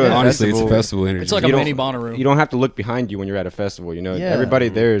 When you go to a honestly, festival. it's a festival energy. It's like a mini Bonnaroo. You don't have to look behind you when you're at a festival, you know? Yeah. Everybody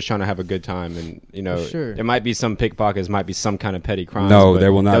there is trying to have a good time. And, you know, there might be some pickpockets, might be some kind of petty crimes. No,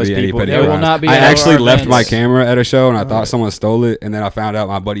 there will not be any petty there will not be. I actually left my camera at a show and I thought someone stole it, and then I found out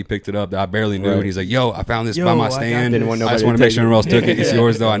my buddy picked it up that I barely knew, and he's like, "Yo, I found this by my stand. I just want to make sure no one else took it. It's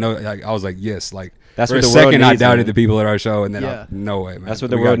yours though. I know." Like, I was like, "Yes." Like that's for what a the world second, needs, I doubted the people at our show, and then no way, man. That's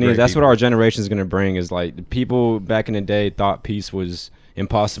what the world needs. That's what our generation is going to bring. Is like the people back in the day thought peace was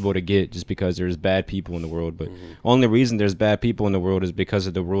impossible to get just because there's bad people in the world, but only reason there's bad people in the world is because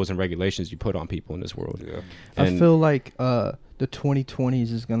of the rules and regulations you put on people in this world. I feel like the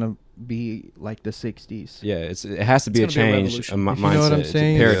 2020s is gonna be like the 60s. Yeah, it has to be a change, a mindset. You know what I'm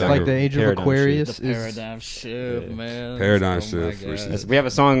saying? It's like the age of Aquarius. The paradigm shift, man. Paradigm shift. We have a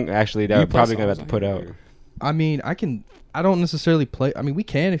song actually that we're probably gonna have to put out. I mean, I don't necessarily play. I mean, we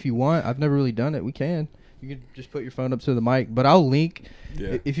can if you want. I've never really done it. We can. You can just put your phone up to the mic, but I'll link.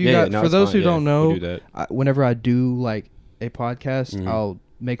 If you for those who don't know, whenever I do like a podcast, I'll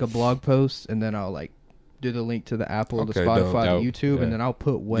make a blog post and then I'll like do the link to the Apple, the Spotify, the YouTube, and then I'll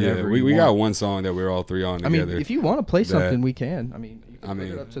put whatever. Yeah, we got one song that we're all three on together. I mean, if you want to play something, we can. I mean, you can put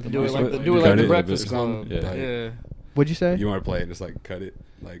it up to the do it like the Breakfast Club. Yeah. What'd you say? You want to play it and just like cut it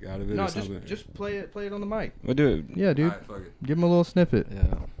like out of it? No, or something? just play it on the mic. We'll do it. Yeah, dude. Right, fuck it. Give him a little snippet.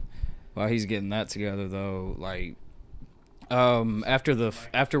 Yeah. While he's getting that together, though, like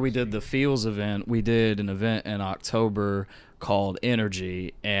after we did the Fields event, we did an event in October called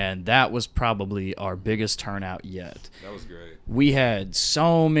Energy, and that was probably our biggest turnout yet. That was great. We had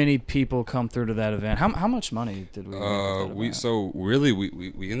so many people come through to that event. How much money did we?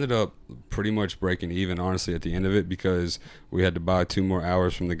 We ended up pretty much breaking even, honestly, at the end of it, because we had to buy 2 more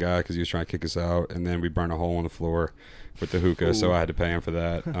hours from the guy because he was trying to kick us out, and then we burned a hole in the floor with the hookah, so I had to pay him for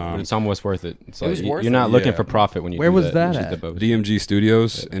that. But it's almost worth it. It's like you're not looking for profit when you. Where do was that at? DMG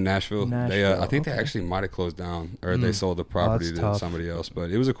Studios in Nashville. They, I think they actually might have closed down, or they sold the property to somebody else.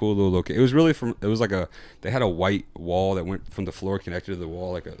 But it was a cool little location. It was really it was like they had a white wall that went from the floor connected to the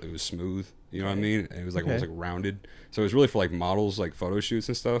wall, it was smooth. You know what I mean? And it was like almost like rounded. So it was really for like models, like photo shoots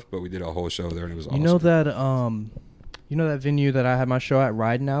and stuff. But we did a whole show there, and it was awesome. You know that venue that I had my show at,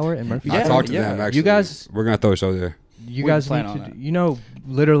 Riding Hour in Murphy? I talked to them actually. You guys, we're gonna throw a show there. You guys need to.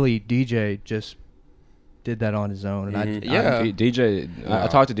 Literally DJ just did that on his own, and I talked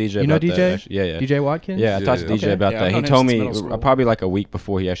to DJ. You know about DJ? That, yeah. DJ Watkins. Yeah, I talked to DJ about that. He told me probably like a week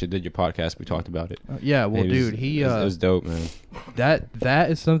before he actually did your podcast. We talked about it. It was dope, man.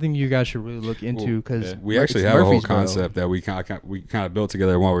 That is something you guys should really look into, because we actually have a whole concept that we kind of built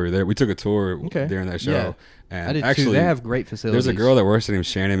together while we were there. We took a tour during that show. And I did actually, too. They have great facilities. There's a girl that works there named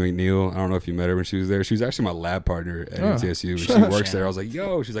Shannon McNeil. I don't know if you met her when she was there. She was actually my lab partner at MTSU. She works there. I was like,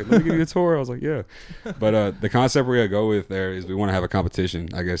 yo. She's like, let me give you a tour. I was like, yeah. But the concept we're going to go with there is we want to have a competition.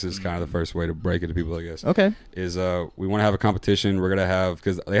 I guess is kind of the first way to break it to people, I guess. Okay. Is we want to have a competition. We're going to have,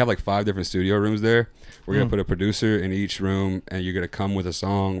 because they have like 5 different studio rooms there. We're going to put a producer in each room, and you're going to come with a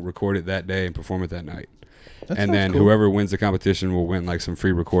song, record it that day, and perform it that night. And then whoever wins the competition will win like some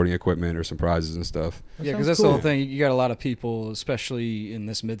free recording equipment or some prizes and stuff. Yeah, because that's the whole thing. You got a lot of people, especially in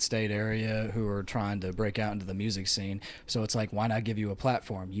this mid-state area, who are trying to break out into the music scene. So it's like, why not give you a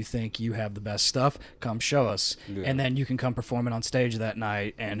platform? You think you have the best stuff? Come show us. Yeah. And then you can come perform it on stage that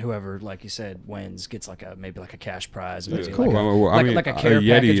night, and whoever, like you said, wins gets like maybe a cash prize. Yeah. Cool. Like a care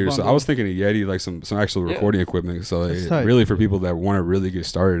Yeti or so. I was thinking a Yeti, like some actual recording equipment. So really for people that want to really get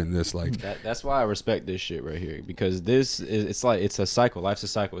started in this, like that's why I respect this shit right here, because this is it's a cycle. Life's a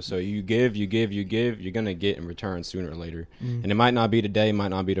cycle. So you give, you're gonna get in return sooner or later. And it might not be today, might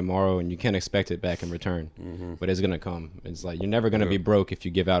not be tomorrow, and you can't expect it back in return. But it's gonna come. It's like you're never gonna be broke if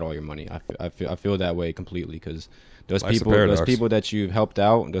you give out all your money. I feel that way completely, because those people that you've helped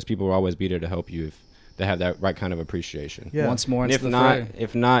out, those people will always be there to help you if they have that right kind of appreciation. Yeah. Once more into the fray.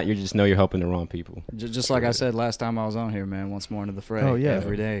 If not, you just know you're helping the wrong people. Just like I said last time I was on here, man. Once more into the fray. Oh yeah,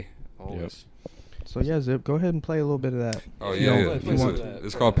 every day, always. Yep. So yeah, Zip, go ahead and play a little bit of that. Oh yeah,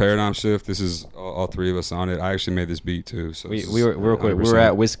 it's called Paradigm Shift. This is all 3 of us on it. I actually made this beat too. So we were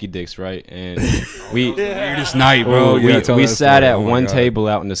at Whiskey Dick's, right? And weirdest night, bro. We sat at one table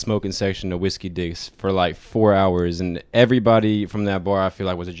out in the smoking section of Whiskey Dick's for like 4 hours, and everybody from that bar, I feel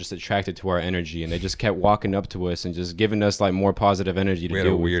like, was just attracted to our energy, and they just kept walking up to us and just giving us like more positive energy. We had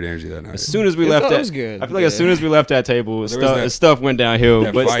a weird energy that night. As soon as we left that, I feel like as soon as we left that table, stuff went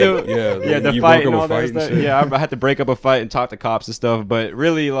downhill. But still, the fight. Yeah, I had to break up a fight and talk to cops and stuff, but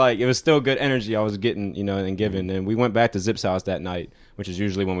really, like, it was still good energy I was getting, and giving. And we went back to Zip's house that night, which is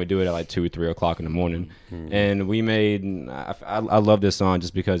usually when we do it at like 2 or 3 o'clock in the morning. And we made, I love this song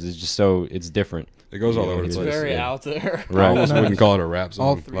just because it's just it's different. It goes all over the place. It's very out there. Right. I almost wouldn't call it a rap song.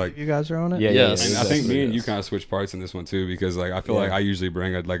 All 3 of you guys are on it? Yeah. Yes. And I think me and you kind of switch parts in this one too, because like I feel like I usually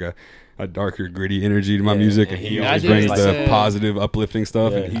bring a darker, gritty energy to my music, and he always brings the positive, uplifting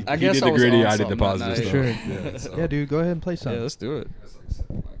stuff. And he did the gritty, I did the positive stuff. Sure. Yeah, dude, go ahead and play something. Yeah, let's do it.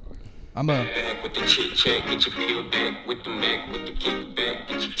 I'm back with the chit chat, get your peel back with the Mac, with the kickback,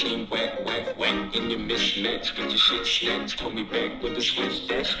 get your team whack, in your mismatch, get your shit snatched, pull me back with the switch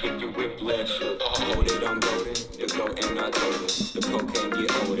dash, get your whiplash. Hold it, I'm golden, the go and I told it, the cocaine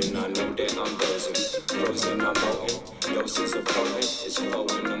get old and I know that I'm dozing, frozen, I'm molten, doses are potent, it's 4 in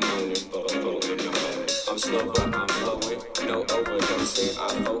the morning, but 4 in the morning, I'm slow but I'm flowing, no overdosing,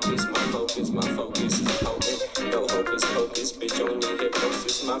 I focus, my focus is potent, no hocus pocus, bitch only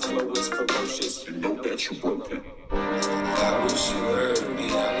hypnosis, my flow is ferocious, you know that you broken. I wish you heard me,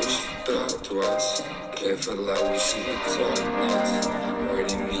 I wish you thought twice. Careful, I wish you would talk nice.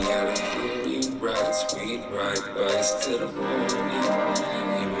 Hurting me out of here, you ride sweet, right bites to the morning.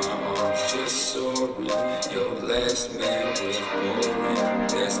 In my arms, just soaring. Your last man was boring.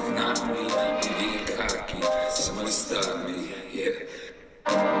 That's not me, I'm being cocky. Someone stop me, yeah.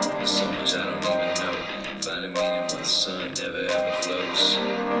 So much I don't even know. Finding meaning when the sun never ever flows.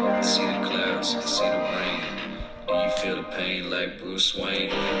 I see the clouds, I see the rain. Do you feel the pain like Bruce Wayne?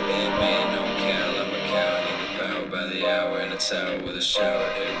 Bad man, no cow, I'm a cow. Nigga powered by the hour in a tower with a shower.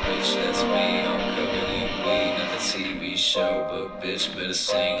 Hey, bitch, that's me. I'm covered in weed, not the TV show, but bitch better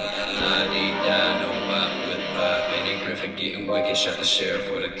sing. La-dee-da, no bop with pop. Andy Griffin getting wicked, shot the sheriff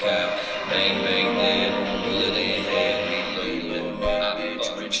with a cop. Bang, bang, dead, bullet in head.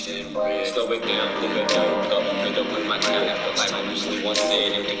 Slow it down, look at dope, go pick up with my talent. Like I usually once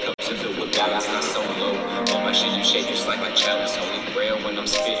said, if it comes to fill with balance, not solo. All my shit you shake just like my chalice. Only braille when I'm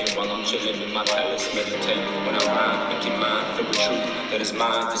spitting while I'm chilling in my palace. Meditate when I rhyme, make your mind fill with truth. That is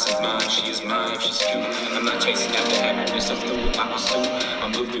mine, this is mine, she is mine, she's cute. I'm not chasing after happiness, I'm through with my pursuit.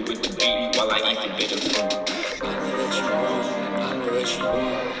 I'm moving with the beat while I eat the bitter fruit. I know that you want, I know that you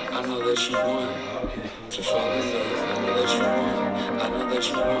want, I know that you want to fall in love. I know that you want, I know that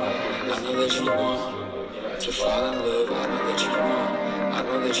you want, I know that you want to fall in love. I know that you want, I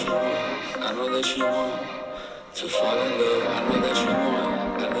know that you want, I know that you want to fall in love. I know that you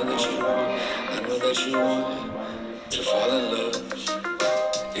want, I know that you want, I know that you want to fall in love.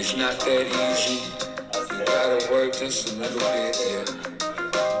 It's not that easy. You gotta work just a little bit, yeah.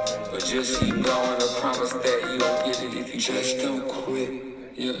 But just keep going. I promise that you don't get it if you just don't quit.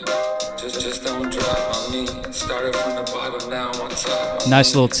 Yeah, just don't drop on me. Started from the bottom, now I'm on top.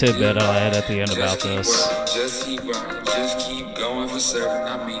 Nice little tidbit I had at the end about this. Just keep running, just keep going for certain.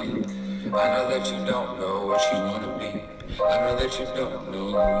 I mean, I know that you don't know what you wanna be. I know that you don't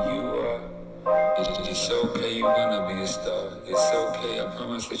know who you are. It's okay, you're gonna be a star. It's okay, I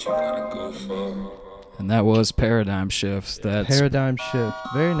promise that you're gonna go far. And that was Paradigm Shift. That's Paradigm Shift.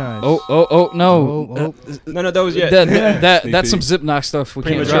 Very nice. Oh, no. None of those yet. That's some Zipknot stuff we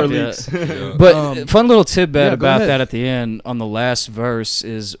can't drop yet. Yeah. But fun little tidbit about ahead. that at the end on the last verse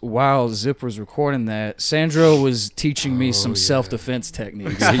is while Zip was recording that, Sandro was teaching me some self-defense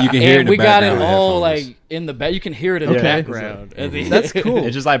techniques. So you can hear it in the we got it background all headphones. like in the back. You can hear it in the background. That's cool.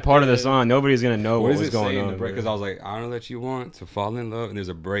 It's just like part of the song. Nobody's gonna know what is was it going saying on. in the break? Because I was like, I don't know that you want to fall in love, and there's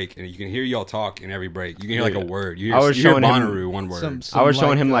a break, and you can hear y'all talk in every break. You can hear like a word. You hear, Bonnaroo, one word. I was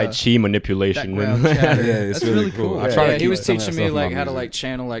showing him like chi manipulation. Yeah, it's that's really cool. I Yeah, try to he keep was some of teaching that me stuff in like my how to music. like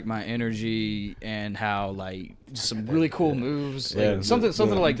channel like my energy and how like just some really cool moves. Like, Yeah.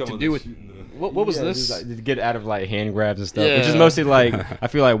 something like to do with what was this? Just, like, to get out of like hand grabs and stuff, Yeah. which is mostly like I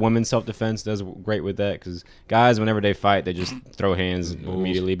feel like women's self defense does great with that because guys whenever they fight they just throw hands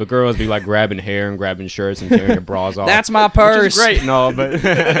immediately, but girls be like grabbing hair and grabbing shirts and tearing their bras off. That's my purse. Which is great and all, but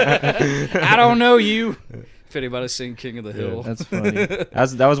I don't know you. If anybody's seen King of the Hill, That's funny.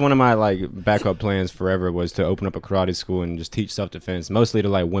 that was one of my like backup plans forever was to open up a karate school and just teach self defense, mostly to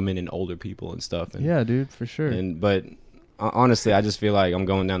like women and older people and stuff. And, Yeah, dude, for sure. But honestly, I just feel like I'm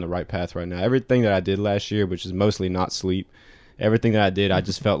going down the right path right now. Everything that I did last year, which is mostly not sleep, everything that I did, I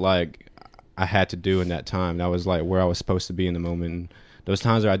just felt like I had to do in that time. That was like where I was supposed to be in the moment. And those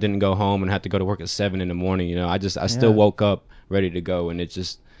times where I didn't go home and had to go to work at 7 a.m, you know, I still woke up ready to go, and it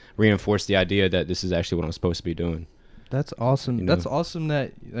just reinforced the idea that this is actually what I'm supposed to be doing. That's awesome. You know? That's awesome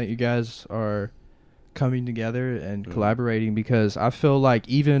that you guys are coming together and collaborating, because I feel like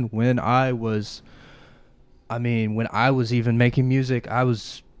even when I was even making music, I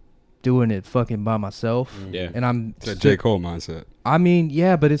was doing it fucking by myself. Yeah. And It's that J. Cole mindset. I mean,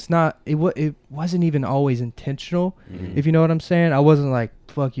 yeah, but it's not. It wasn't even always intentional. If you know what I'm saying. I wasn't like,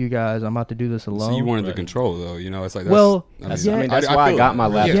 "Fuck you guys, I'm about to do this alone." So you wanted the control, though. You know, it's like That's why I got my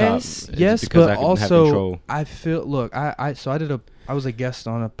laptop. Yes, because but I couldn't have also control. I feel. Look, I was a guest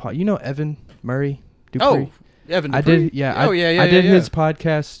on a pod. You know Evan Murray Dupree? Oh, Evan Dupree? I did. Yeah. I did yeah. his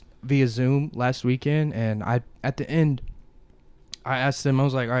podcast via Zoom last weekend, and at the end, I asked him. I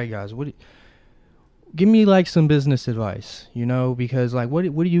was like, "All right, guys, give me like some business advice, you know, because like what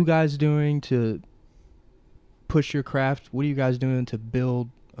are you guys doing to push your craft? What are you guys doing to build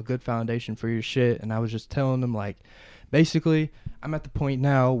a good foundation for your shit?" And I was just telling them like, basically, I'm at the point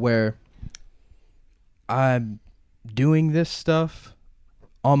now where I'm doing this stuff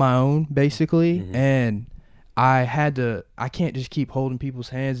on my own, basically, and I can't just keep holding people's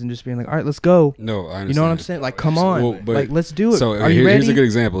hands and just being like, "All right, let's go." No, I understand. You know what I'm saying? Like, come on, Well, but- like let's do it. So are you ready? here's a good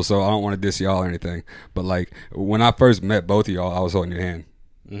example. So I don't want to diss y'all or anything, but like when I first met both of y'all, I was holding your hand.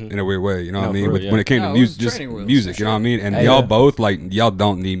 In a weird way, you know what I mean? When it came to music, just music, you know what I mean? And y'all both, like, y'all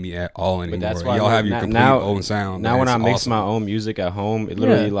don't need me at all anymore. That's why y'all have your complete own sound. Now when I mix awesome. my own music at home, it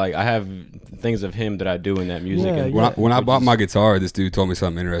literally, like, I have things of him that I do in that music. Yeah, and When I bought my guitar, this dude told me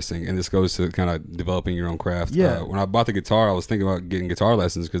something interesting, and this goes to kind of developing your own craft. Yeah. When I bought the guitar, I was thinking about getting guitar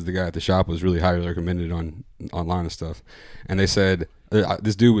lessons because the guy at the shop was really highly recommended online and stuff. And they said,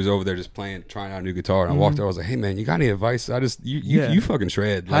 this dude was over there just trying out a new guitar, and I walked over. I was like, "Hey man, you got any advice?" You fucking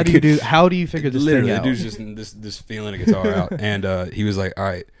shred. How do you figure this thing out? The dude's just feeling a guitar out, and he was like, "All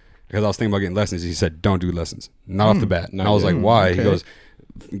right," because I was thinking about getting lessons. He said, "Don't do lessons, not off the bat." And I was like, "Why?" Okay. He goes,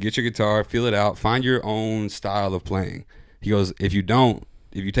 "Get your guitar, feel it out, find your own style of playing." He goes, if you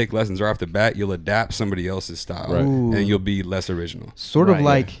take lessons right off the bat, you'll adapt somebody else's style, and you'll be less original. Sort of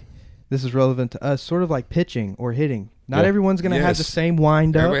like, this is relevant to us, sort of like pitching or hitting. Not everyone's going to have the same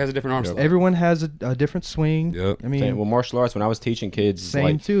wind up. Everybody has a different arm style. Everyone has a different swing. Yep. I mean, well, martial arts, when I was teaching kids, same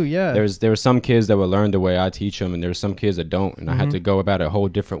like, too, yeah. there were some kids that would learn the way I teach them, and there were some kids that don't, and I had to go about a whole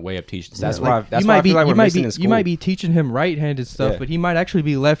different way of teaching. So that's why I feel like we're missing in school. You might be teaching him right-handed stuff, but he might actually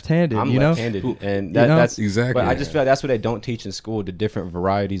be left-handed. I'm you left-handed, know? and that's exactly. But I just feel like that's what they don't teach in school: the different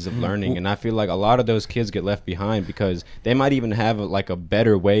varieties of learning. And I feel like a lot of those kids get left behind because they might even have a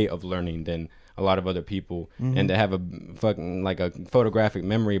better way of learning than a lot of other people, and they have a fucking like a photographic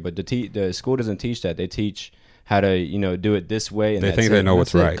memory, but the school doesn't teach that. They teach how to do it this way, and they think they know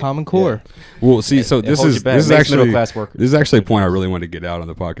what's right. Common core. Yeah. Well, see, so this is actually a point I really wanted to get out on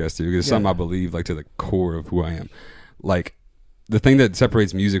the podcast too, because it's something I believe like to the core of who I am. Like the thing that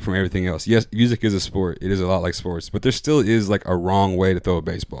separates music from everything else. Yes, music is a sport. It is a lot like sports, but there still is like a wrong way to throw a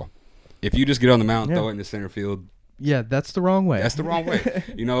baseball. If you just get on the mound, throw it in the center field, Yeah, that's the wrong way. That's the wrong way.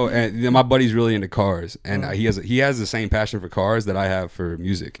 You know, and my buddy's really into cars, and he has the same passion for cars that I have for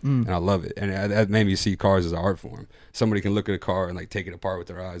music, and I love it. And that made me see cars as an art form. Somebody can look at a car and like take it apart with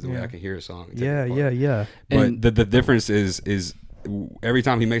their eyes the way I can hear a song. Yeah. But the difference is every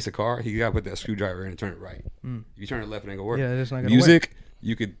time he makes a car, he got to put that screwdriver in and turn it right. You turn it left, it ain't gonna work. Yeah, it's not gonna Music, work.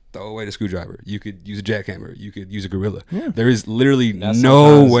 you could throw away the screwdriver. You could use a jackhammer. You could use a gorilla. Yeah. There is literally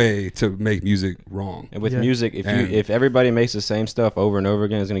no way to make music wrong. And with music, if everybody makes the same stuff over and over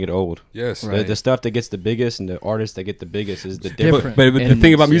again, it's gonna get old. Yes. Right. The stuff that gets the biggest and the artists that get the biggest is the different. But the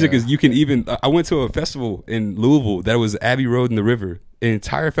thing about music is you can even. I went to a festival in Louisville that was Abbey Road and the River. An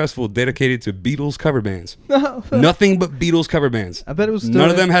entire festival dedicated to Beatles cover bands. Nothing but Beatles cover bands. I bet it was none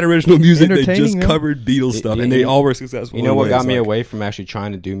of them had original music. They just them. covered Beatles stuff, and they all were successful. You know what got me away from actually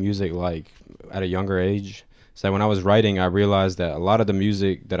trying to do music like at a younger age? So when I was writing, I realized that a lot of the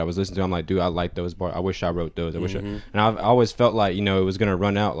music that I was listening to, I'm like, dude, I like those bars. I wish I wrote those. And I've always felt like, you know, it was gonna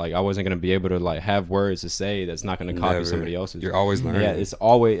run out. Like I wasn't gonna be able to like have words to say that's not gonna copy somebody else's. You're always learning. Yeah, it's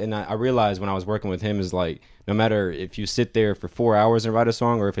always. And I realized when I was working with him is like, no matter if you sit there for 4 hours and write a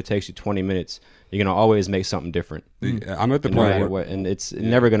song, or if it takes you 20 minutes, you're gonna always make something different. I'm at the point where, and it's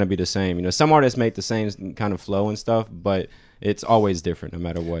never gonna be the same. You know, some artists make the same kind of flow and stuff, but it's always different no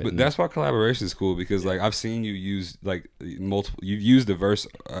matter what. But that's why collaboration is cool, because like I've seen you use like multiple. You've used a verse,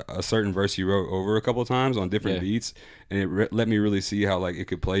 a certain verse you wrote over a couple of times on different beats, and it let me really see how like it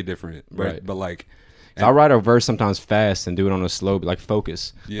could play different. Right. But like. So I write a verse sometimes fast and do it on a slow, like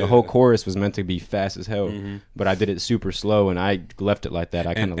focus. The whole chorus was meant to be fast as hell, but I did it super slow and I left it like that.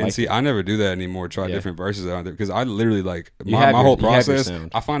 I kind of like. See, I never do that anymore. Try different verses out there because I literally like my whole process.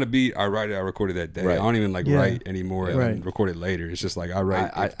 I find a beat, I write it, I record it that day. I don't even like write anymore and then record it later. It's just like I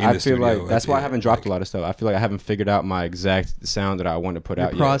write. I feel like that's why I haven't dropped a lot of stuff. I feel like I haven't figured out my exact sound that I want to put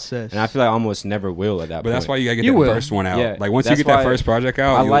out process. Yet. And I feel like I almost never will at that point. But that's why you gotta get the first one out. Yeah, like once you get that first project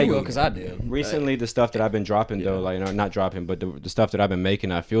out, I like because I did recently the stuff that I've been dropping. Though, like not dropping, but the stuff that I've been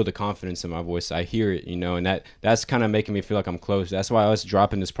making, I feel the confidence in my voice. I hear it, you know, and that's kind of making me feel like I'm close. That's why us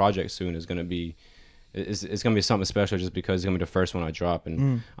dropping this project soon is gonna be, it's gonna be something special, just because it's gonna be the first one I drop,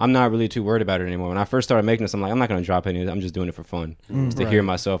 and I'm not really too worried about it anymore. When I first started making this, I'm like, I'm not gonna drop any. I'm just doing it for fun, just to hear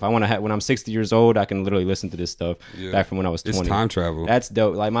myself. I want to when I'm 60 years old, I can literally listen to this stuff back from when I was 20. It's time travel. That's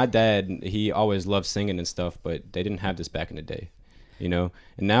dope. Like my dad, he always loved singing and stuff, but they didn't have this back in the day. You know,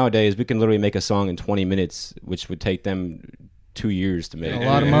 and nowadays we can literally make a song in 20 minutes, which would take them 2 years to make. A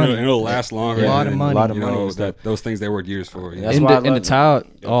lot of money. And it'll last longer. A lot of money. A lot of money. Those things they worked years for. That's why and to tie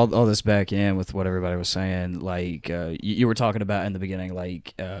all this back in with what everybody was saying, like you were talking about in the beginning,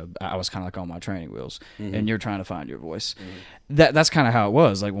 like I was kind of like on my training wheels, and you're trying to find your voice. That's kind of how it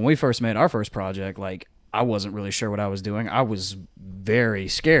was. Like when we first made our first project, like I wasn't really sure what I was doing. I was very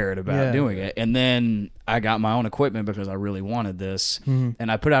scared about doing it. And then I got my own equipment because I really wanted this. And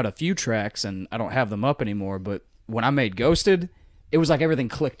I put out a few tracks, and I don't have them up anymore. But when I made Ghosted, it was like everything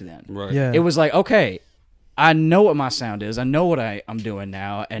clicked then. Right. Yeah. It was like, okay, I know what my sound is. I know what I'm doing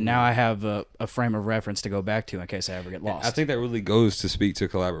now, and now I have a frame of reference to go back to in case I ever get lost. I think that really goes to speak to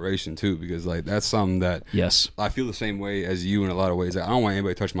collaboration too, because like that's something that I feel the same way as you in a lot of ways. Like, I don't want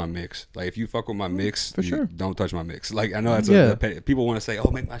anybody to touch my mix. Like if you fuck with my mix, don't touch my mix. Like I know that's people want to say,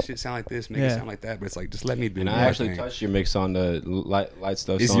 oh, make my shit sound like this, make it sound like that, but it's like just let me do. And I actually touched your mix on the light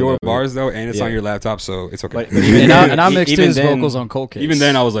stuff. It's your bars though, and it's on your laptop, so it's okay. But and I mixed his vocals on Cold Case. Even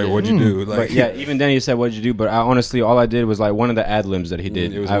then, I was like, what'd you do? Like even then, you said what'd you do, but I honestly, all I did was like one of the ad-libs that he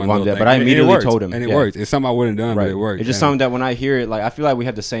did. It was but I immediately told him. And it worked. It's something I wouldn't have done, but it worked. It's just something that when I hear it, like I feel like we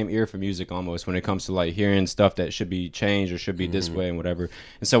have the same ear for music almost when it comes to like hearing stuff that should be changed or should be this way and whatever.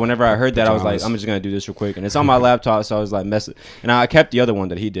 And so whenever I heard that, I was like, I'm just going to do this real quick. And it's on my laptop, so I was like, and I kept the other one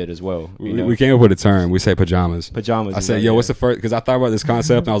that he did as well. We came up with a term. We say pajamas. Pajamas. I said, what's the first? Because I thought about this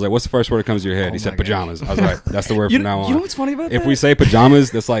concept, and I was like, what's the first word that comes to your head? He said pajamas. I was like, that's the word from now on. You know what's funny about that? If we say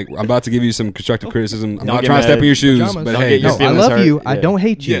pajamas, that's like, I'm about to give you some constructive criticism. I'm not trying to step in your shoes, but hey, I love you. I don't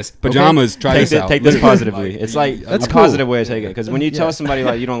hate you. Yes, pajamas. Try this out. Take this positively. It's like that's a positive way to take it, because when you tell somebody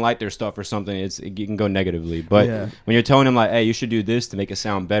like you don't like their stuff or something, you can go negatively. But when you're telling them like, hey, you should do this to make it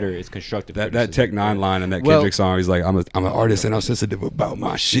sound better, it's constructive. That Tech Nine line in that Kendrick song, he's like, I'm an artist and I'm sensitive about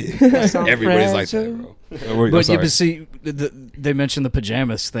my shit. Everybody's like that, bro. But see, they mentioned the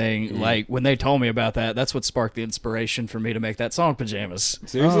pajamas thing. Like when they told me about that, that's what sparked the inspiration for me to make that song, Pajamas.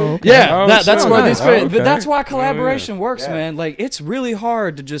 Seriously? Oh, okay. Yeah, that's why that's why collaboration works, man. Like it's really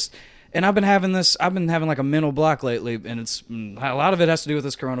hard to just. And I've been having like a mental block lately, and it's a lot of it has to do with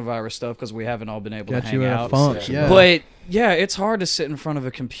this coronavirus stuff because we haven't all been able to hang out. But yeah, it's hard to sit in front of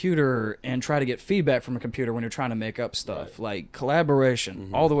a computer and try to get feedback from a computer when you're trying to make up stuff. Like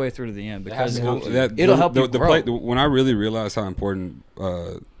collaboration all the way through to the end, because it'll help you grow. When I really realized how important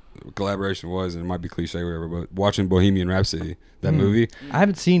collaboration was, and it might be cliche or whatever, but watching Bohemian Rhapsody, that movie, I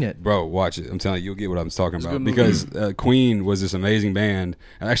haven't seen it, bro. Watch it. I'm telling you, you'll get what I'm talking about, because Queen was this amazing band,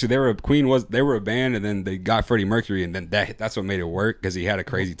 and actually they were a band, and then they got Freddie Mercury, and then that's what made it work, because he had a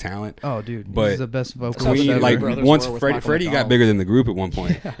crazy talent. Oh, dude, but he's the best vocalist Queen, ever. like once Freddie got bigger than the group at one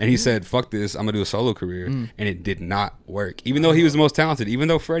point, and he said, "Fuck this, I'm gonna do a solo career," and it did not work. Even though he was the most talented, even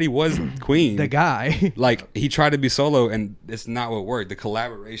though Freddie was Queen, the guy, like he tried to be solo, and it's not what worked. The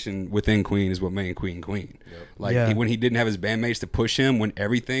collaboration within Queen is what made Queen Queen. Yep. Like when he didn't have his bandmates to push him, when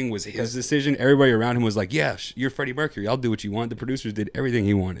everything was his decision, everybody around him was like, "Yeah, you're Freddie Mercury. I'll do what you want." The producers did everything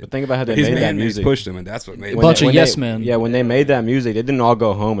he wanted. But think about how they made that music. Pushed him, and that's what made a bunch of yes men. Yeah, when they made that music, they didn't all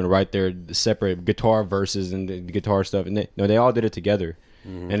go home and write their separate guitar verses and the guitar stuff. And they all did it together.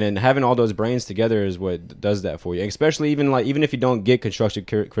 And then having all those brains together is what does that for you. Especially even if you don't get constructive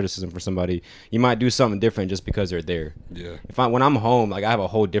criticism from somebody, you might do something different just because they're there. Yeah. When I'm home, like I have a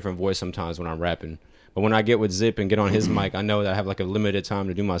whole different voice sometimes when I'm rapping. But when I get with Zip and get on his mic, I know that I have like a limited time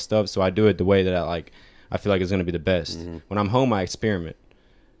to do my stuff, so I do it the way that I feel like it's gonna be the best. When I'm home, I experiment.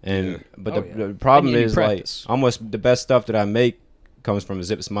 But the problem is like almost the best stuff that I make comes from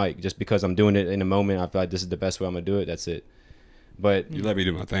Zip's mic, just because I'm doing it in a moment. I feel like this is the best way I'm gonna do it. That's it. But you let me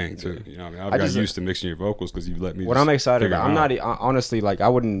do my thing too. You know what I mean? I've got used to mixing your vocals because you let me. What I'm excited about, I'm not honestly, like I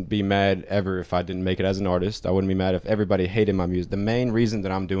wouldn't be mad ever if I didn't make it as an artist. I wouldn't be mad if everybody hated my music. The main reason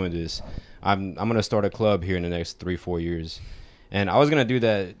that I'm doing this, I'm gonna start a club here in the next 3-4 years, and I was gonna do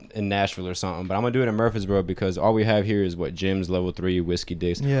that in Nashville or something, but I'm gonna do it in Murfreesboro because all we have here is Jim's Level 3, Whiskey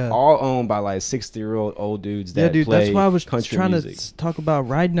Dicks, all owned by like 60-year-old old dudes that play that's why I was country trying music. To talk about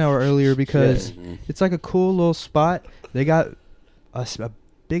Riding Hour earlier, because it's like a cool little spot. They got a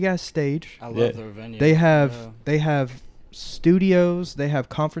big ass stage. I love their venue. They have studios, they have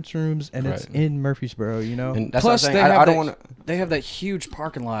conference rooms, and it's in Murfreesboro, you know. And that's plus they have that huge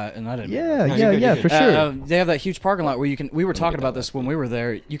parking lot, and I didn't. For sure. They have that huge parking lot where we were talking about this when we were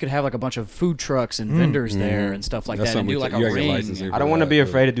there. You could have like a bunch of food trucks and vendors there and stuff like that, and do like a ring. I don't want to be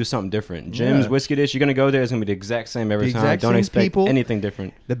afraid to do something different. Jim's Whiskey Dish, you're gonna go there, it's gonna be the exact same every time. Don't expect anything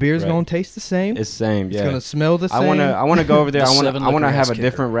different. The beer's gonna taste the same. It's the same. It's gonna smell the same. I want to go over there. I want to have a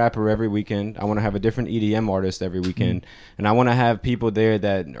different rapper every weekend. I want to have a different EDM artist every weekend, and I want to have people there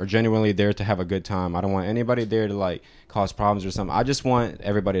that are genuinely there to have a good time. I don't want anybody there to like cause problems or something. I just want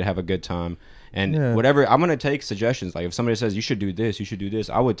everybody to have a good time. And whatever, I'm gonna take suggestions. Like if somebody says you should do this,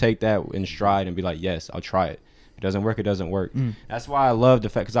 I would take that in stride and be like, yes, I'll try it. If it doesn't work, it doesn't work. That's why I love the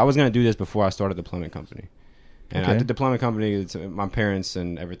fact, because I was gonna do this before I started the plumbing company. And I did the plumbing company. It's my parents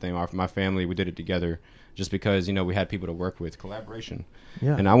and everything, my family, we did it together, just because we had people to work with, collaboration.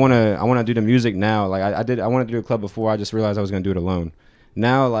 Yeah. And I wanna do the music now. Like I wanted to do a club before. I just realized I was gonna do it alone.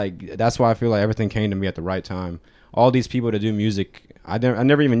 Now, like that's why I feel like everything came to me at the right time. All these people to do music, I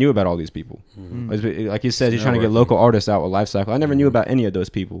never even knew about all these people. Like you said, he's trying to get local artists out with Lifecycle. I never knew about any of those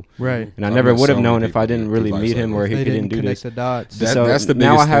people. Right. And I never would have known if I didn't really meet him or he didn't do this. The dots. That's the biggest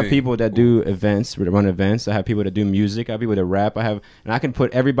now I have thing. people that do events, run events. I have people that do music. I have people that rap. And I can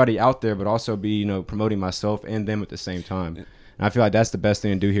put everybody out there, but also be promoting myself and them at the same time. And I feel like that's the best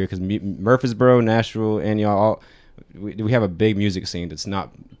thing to do here, because Murfreesboro, Nashville, and y'all we have a big music scene that's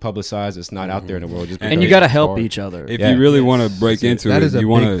not publicized. It's not out there in the world. And you got to help each other. If you really want to break into it, you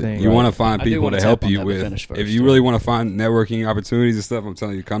want to find people to help you with. If you really want to find networking opportunities and stuff, I'm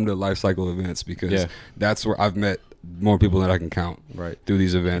telling you, come to Lifecycle events, because that's where I've met more people than I can count through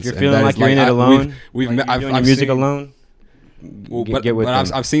these events. If you're feeling like you're in it alone, I've doing music alone. Well,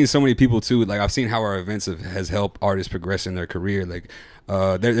 but I've seen so many people too. Like I've seen how our events has helped artists progress in their career. Like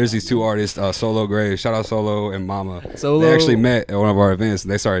there's these two artists, Solo Gray, shout out Solo, and Mama. They actually met at one of our events,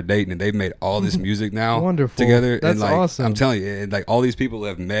 and they started dating, and they've made all this music now together. That's and like, awesome. I'm telling you, and like all these people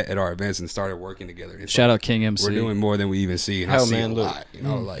have met at our events and started working together. It's shout out King MC. We're doing more than we even see. And Hell, I see man, a look,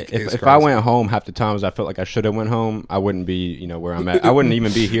 lot. Like if I went home half the times I felt like I should have went home, I wouldn't be where I'm at. I wouldn't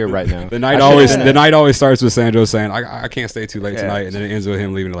even be here right now. The night always starts with Sandro saying I can't stay too late tonight, and then it ends with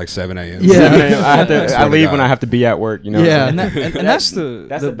him leaving at like 7 a.m. Yeah, I leave when I have to be at work. Yeah, and that's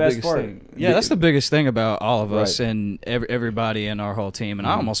the best part. Yeah, that's the biggest thing about all of us and everybody in our whole team. And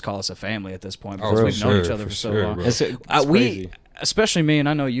I almost call us a family at this point, because we've known each other for so long. especially me, and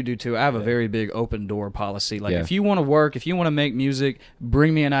I know you do too, I have a very big open door policy. Like, if you want to work, if you want to make music,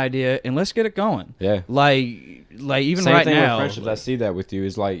 bring me an idea and let's get it going. Yeah. Like even Same right thing now, with friendships. I see that with you.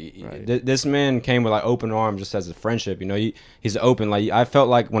 Is like this man came with like open arms just as a friendship. You know, he's open. Like I felt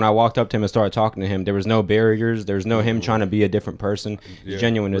like when I walked up to him and started talking to him, there was no barriers. There was no him trying to be a different person.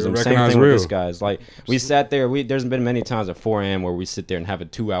 Genuinism. Same thing with this guy's. Like we sat there. There's been many times at 4 a.m. where we sit there and have a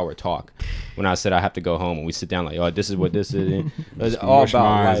 2-hour talk. When I said I have to go home, and we sit down like, oh, this is what this is. It's all about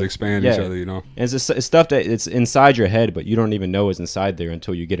minds expand each other. You know, and it's stuff that it's inside your head, but you don't even know is inside there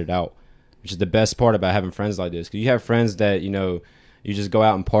until you get it out. Which is the best part about having friends like this. Because you have friends that, you know, you just go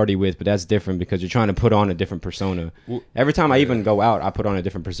out and party with, but that's different because you're trying to put on a different persona. Every time I even go out, I put on a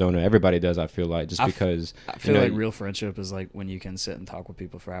different persona. Everybody does, I feel like, just because. I feel like real friendship is like when you can sit and talk with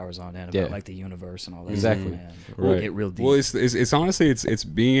people for hours on end about like the universe and all that. Exactly. Man. We'll get real deep. Well, it's honestly it's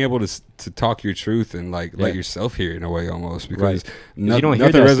being able to talk your truth and like let yourself hear it in a way almost, because nothing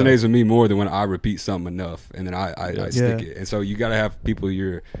resonates with me more than when I repeat something enough and then I stick it. And so you got to have people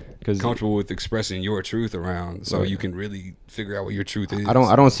you're comfortable with expressing your truth around, so you can really figure out what your truth is. I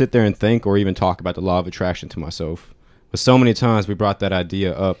don't sit there and think or even talk about the law of attraction to myself. But so many times we brought that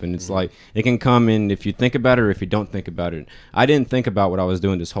idea up, and it's like it can come in if you think about it or if you don't think about it. I didn't think about what I was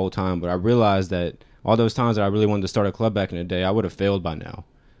doing this whole time, but I realized that all those times that I really wanted to start a club back in the day, I would have failed by now.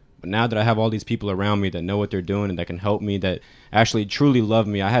 But now that I have all these people around me that know what they're doing and that can help me, that actually truly love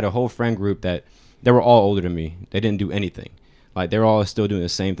me. I had a whole friend group that they were all older than me. They didn't do anything. Like, they're all still doing the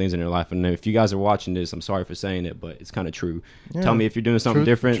same things in their life. And if you guys are watching this, I'm sorry for saying it, but it's kind of true. Yeah. Tell me if you're doing something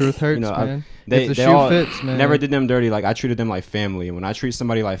different. Truth hurts, you know, man. They all fits, man. Never did them dirty. Like, I treated them like family. And when I treat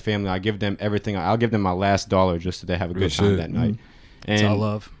somebody like family, I give them everything. I'll give them my last dollar just so they have a good time that night. And it's all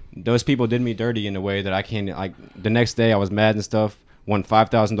love. Those people did me dirty in a way that I can't. Like, the next day I was mad and stuff. Won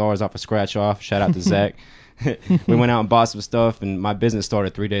 $5,000 off a scratch off. Shout out to Zach. We went out and bought some stuff, and my business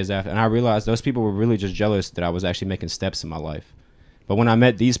started 3 days after. And I realized those people were really just jealous that I was actually making steps in my life. But when I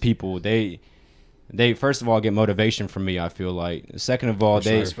met these people, they first of all get motivation from me, I feel like. Second of all,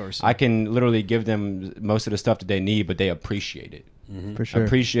 I can literally give them most of the stuff that they need, but they appreciate it. Mm-hmm. For sure.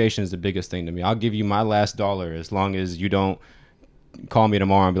 Appreciation is the biggest thing to me. I'll give you my last dollar as long as you don't call me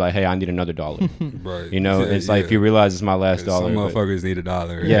tomorrow and be like, hey, I need another dollar. Right. You know, it's like if you realize it's my last dollar. Some motherfuckers need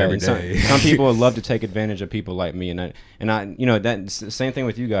 $1 every day. Some people would love to take advantage of people like me, and I you know, that's the same thing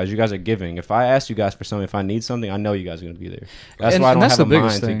with you guys. You guys are giving. If I ask you guys for something, if I need something, I know you guys are going to be there. That's why I don't have a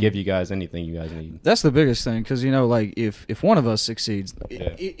mind to give you guys anything you guys need. That's the biggest thing, because, you know, like, if one of us succeeds,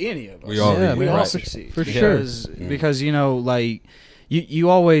 any of us, we all succeed. For sure. Because, you know, like, You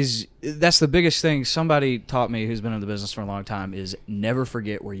always, that's the biggest thing somebody taught me who's been in the business for a long time, is never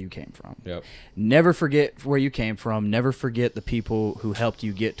forget where you came from. Yep. Never forget where you came from. Never forget the people who helped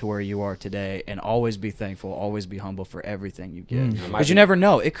you get to where you are today, and always be thankful, always be humble for everything you get. Because you never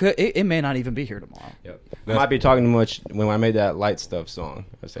know. It may not even be here tomorrow. Yep. I might be talking too much when I made that Light Stuff song.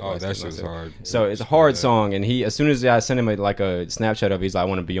 That shit's hard. So it's a hard song, and as soon as I sent him like a Snapchat of it, he's like, I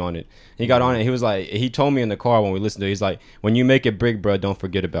want to be on it. He got on it. He was like, he told me in the car when we listened to it, he's like, when you make it big, bro, don't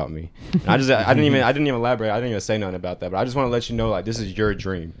forget about me. And I didn't even elaborate. I didn't even say nothing about that. But I just want to let you know, like, this is your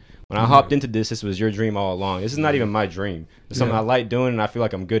dream. When I hopped into this was your dream all along. This is not even my dream. It's something I like doing and I feel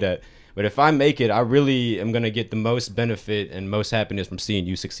like I'm good at. But if I make it, I really am going to get the most benefit and most happiness from seeing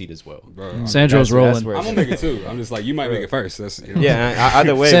you succeed as well. Bro, Sandro's rolling. I'm going to make it too. I'm just like, you might make it first. That's, you know. Yeah,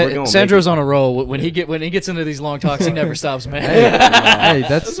 either way, we're going. Sandro's on a roll. When he gets into these long talks, he never stops, man. Hey,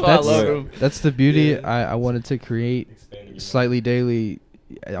 that's the beauty. I wanted to create Slightly Daily.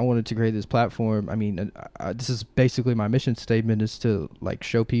 I wanted to create this platform. I mean, this is basically my mission statement, is to, like,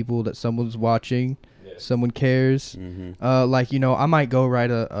 show people that someone's watching. Someone cares. Like, you know, I might go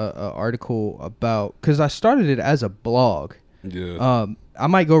write a article about, because I started it as a blog. I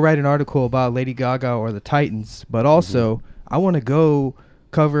might go write an article about Lady Gaga or the Titans, but also I want to go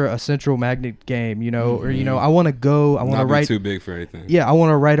cover a Central Magnet game, you know, or, you know, I want to write too big for anything. Yeah, I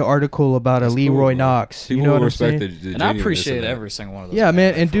want to write an article about a Leeroy Knox. People, you know what I'm saying? And I appreciate every single one of those. Yeah,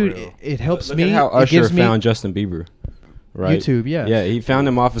 man, and dude, it helps me. Look at how Usher found Justin Bieber. Right. YouTube, yeah, he found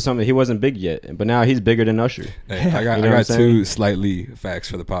him off of something. He wasn't big yet, but now he's bigger than Usher. Hey, I got two Slightly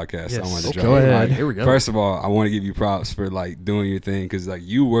facts for the podcast. I wanted to drop. Go ahead. Right, here we go. First of all, I want to give you props for, like, doing your thing, because, like,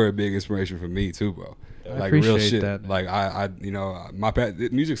 you were a big inspiration for me too, bro. like real shit. That, like I you know,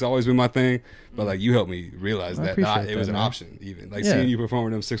 music's always been my thing, but like you helped me realize that it was an option. Even like seeing you perform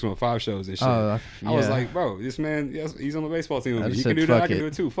in them 615 shows and shit. I was like, bro, this man, he's on the baseball team. He can do that. I can do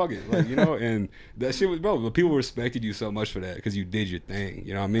it too. Fuck it, like, you know. And that shit was, bro. But people respected you so much for that because you did your thing.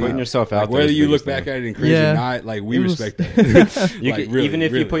 You know what I mean? Putting yourself out, whether you look back at it and cringe or not, like we respect that. You like, really, even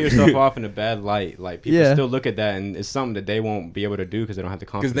if you put yourself off in a bad light, like people still look at that and it's something that they won't be able to do because they don't have the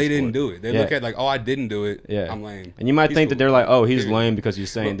confidence. Because they didn't do it. They look at like, oh, I didn't do it. Yeah, I'm lame. And you might think that they're like, oh, he's lame because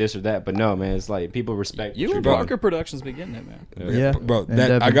he's saying this or that, but no, man, it's like people respect you. And Parker Productions be getting it, man. Yeah, bro.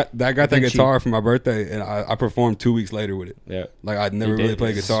 I got that guitar for my birthday, and I performed 2 weeks later with it. Yeah, like I'd never really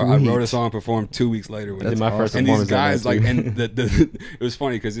played guitar. I wrote a song, performed 2 weeks later with it. My first and these guys like, and it was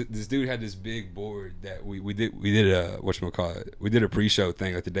funny because this dude had this big board that we did a whatchamacallit, we did a pre-show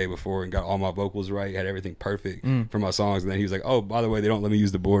thing like the day before and got all my vocals right, had everything perfect for my songs, and then he was like, oh, by the way, they don't let me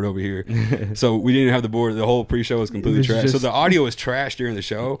use the board over here. So we didn't have the board. The whole pre-show was completely trash. So the audio was trash during the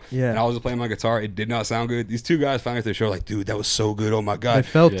show. And I was playing my guitar. It did not sound good. These two guys finally at the show like, dude, that was so good. Oh my god, I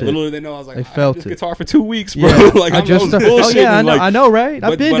felt it. Little did they know I was like, I felt this guitar for 2 weeks, bro. Like I just I know, right?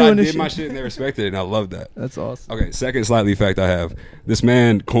 I've been doing this. I did my shit and they respected it, and I love that. That's awesome. Okay, second Slightlee fact I have: this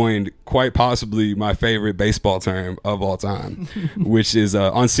man coined quite possibly my favorite baseball term of all time, which is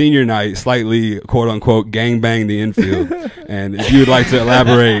on senior night, Slightlee quote unquote gangbang the infield. And if you would like to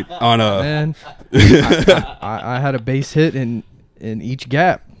elaborate on man, I had a base hit in each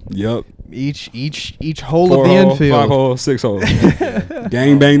gap. Yep. Each hole of the infield. 5 hole, 6 hole.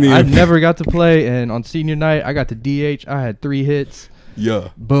 Gang bang the infield. I never got to play, and on senior night I got to DH. I had 3 hits. Yeah.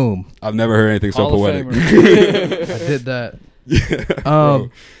 Boom. I've never heard anything so poetic. I did that. Yeah.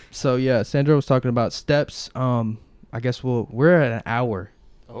 So yeah, Sandro was talking about steps. I guess we're at an hour.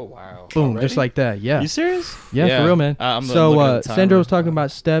 Oh wow! Boom, already? Just like that. Yeah. You serious? Yeah, for real, man. So Sandro was talking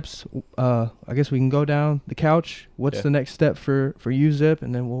about steps. I guess we can go down the couch. What's the next step for you, Zip,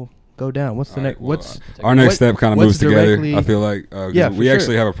 and then we'll go down. What's the next? What's our next step? Kind of moves together. I feel like we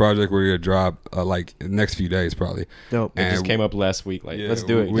actually have a project we're gonna drop like in the next few days probably. Dope. And it just came up last week. Like, let's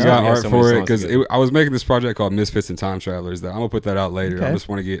do it. We got art for it because I was making this project called Misfits and Time Travelers that I'm gonna put that out later. I just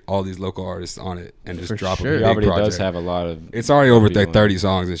want to get all these local artists on it and just drop a big project. It already does have a lot of. It's already over 30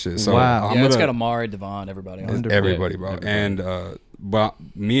 songs and shit. So wow. It's got Amari, Devon, everybody on it. Everybody, bro. And but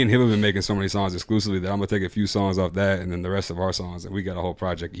me and him have been making so many songs exclusively that I'm gonna take a few songs off that and then the rest of our songs, and we got a whole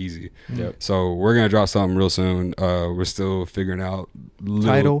project easy. Yep. So we're gonna drop something real soon. We're still figuring out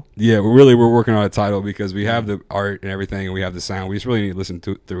title. Yeah, we're working on a title because we have the art and everything, and we have the sound. We just really need to listen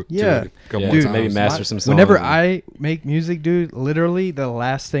to it a couple more times. Maybe master some songs. Whenever I make music, dude, literally the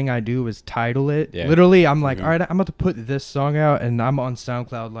last thing I do is title it. Yeah. Literally, I'm like, all right, I'm about to put this song out, and I'm on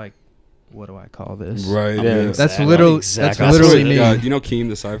SoundCloud like, what do I call this? Right. Yeah. That's literally me. You know Keem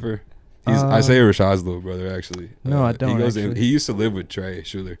the Cypher? He's Isaiah Rashad's little brother, actually. No, I don't. He used to live with Trey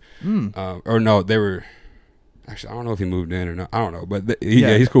Schuler. Or no, they were. Actually, I don't know if he moved in or not. I don't know, but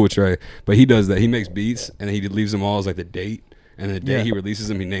he's cool with Trey. But he does that. He makes beats and he leaves them all as like the date. And the day he releases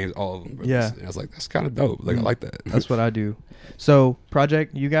them, he names all of them. Brothers. Yeah. And I was like, that's kind of dope. Like, I like that. That's what I do. So,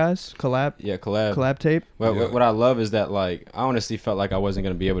 project, you guys, collab? Yeah, collab. Collab tape? Well, what I love is that, like, I honestly felt like I wasn't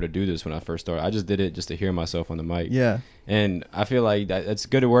going to be able to do this when I first started. I just did it just to hear myself on the mic. Yeah. And I feel like that's a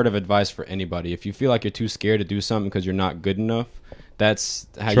good word of advice for anybody. If you feel like you're too scared to do something because you're not good enough, that's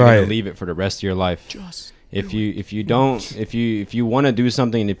how you're going to leave it for the rest of your life. If you want to do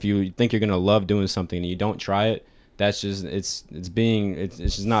something, if you think you're going to love doing something and you don't try it, that's just it's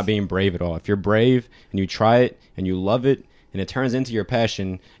just not being brave at all. If you're brave and you try it and you love it and it turns into your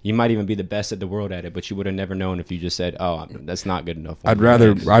passion, you might even be the best at the world at it, but you would have never known if you just said, "Oh, that's not good enough." I'd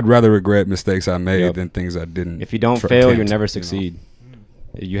rather regret mistakes I made than things I didn't. If you don't fail, you'll never succeed.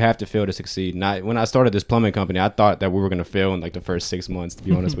 You have to fail to succeed. When I started this plumbing company, I thought that we were going to fail in like the first 6 months, to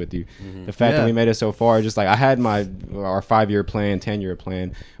be honest with you. The fact that we made it so far, just like I had our 5-year plan, 10-year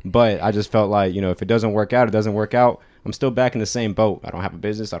plan, but I just felt like, if it doesn't work out, it doesn't work out. I'm still back in the same boat. I don't have a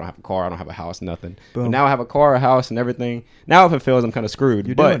business. I don't have a car. I don't have a house, nothing. Boom. But now I have a car, a house, and everything. Now if it fails, I'm kind of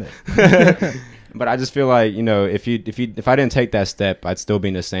screwed. Doing it. But I just feel like, if I didn't take that step, I'd still be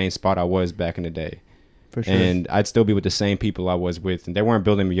in the same spot I was back in the day. For sure. And I'd still be with the same people I was with, and they weren't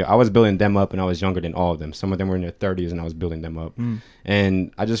building me up. I was building them up, and I was younger than all of them. Some of them were in their 30s, and I was building them up.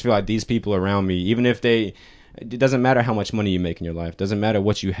 And I just feel like these people around me, even if it doesn't matter how much money you make in your life, doesn't matter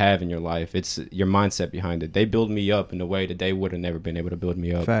what you have in your life, it's your mindset behind it. They build me up in a way that they would have never been able to build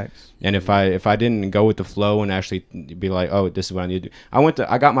me up. Facts. And if I didn't go with the flow and actually be like, oh, this is what I need to do.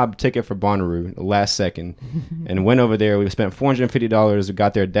 I got my ticket for Bonnaroo the last second and went over there. We spent $450. We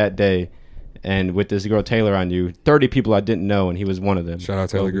got there that day. And with this girl Taylor I knew, 30 people I didn't know, and he was one of them. Shout out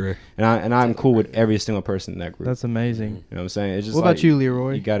Taylor Gray. And I'm cool with every single person in that group. That's amazing. You know what I'm saying? It's just what about you,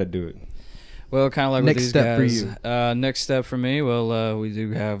 Leeroy? You got to do it. Well, kind of like next with these step guys. for you. Next step for me. Well, we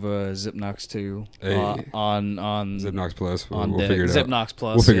do have Zipnox 2 on Zipnox Plus. On we'll figure it out. Zipnox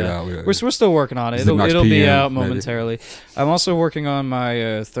Plus. We'll figure it out. Yeah. We're still working on it. It'll be out momentarily. I'm also working on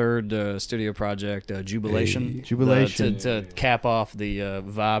my third studio project, Jubilation. Jubilation to cap off the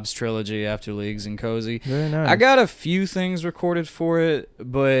Vibes trilogy after Leagues and Cozy. Very nice. I got a few things recorded for it,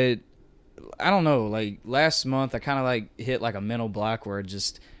 but I don't know. Like last month, I kind of like hit like a mental block where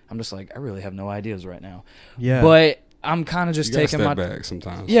I'm just like, I really have no ideas right now. Yeah. But I'm kind of just taking my back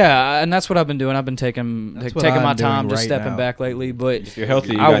sometimes. Yeah, and that's what I've been doing. I've been taking my time, just stepping back lately. But if you're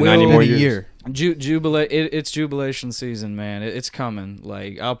healthy, you got 90 more years. It's jubilation season, man. It's coming.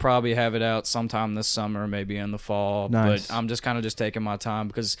 Like I'll probably have it out sometime this summer, maybe in the fall. Nice. But I'm just kind of just taking my time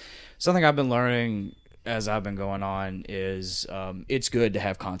because something I've been learning as I've been going on is it's good to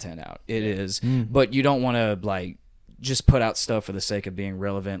have content out. It is, but you don't want to like just put out stuff for the sake of being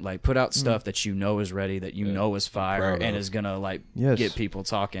relevant. Like put out stuff that you know is ready, that you know is fire, and is gonna like get people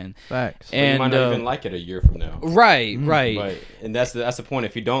talking. Facts. And you might not even like it a year from now. Right. And that's the point.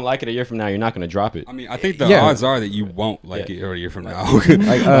 If you don't like it a year from now, you're not gonna drop it. I mean, I think the odds are that you won't like it a year from now.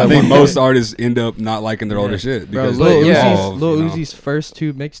 I think most artists end up not liking their older shit because Lil Uzi's first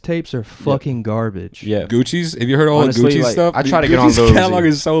 2 mixtapes are fucking garbage. Yeah. Gucci's. Have you heard all Honestly, the Gucci stuff? I try to get on those. Gucci's catalog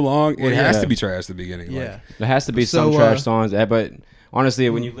is so long, it has to be trash at the beginning. Yeah. There has to be some trash songs, but honestly,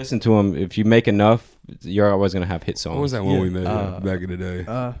 when you listen to them, if you make enough, you're always gonna have hit songs. What was that one we made back in the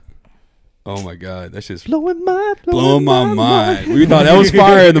day? Oh my god, that's just blowing my mind. We thought that was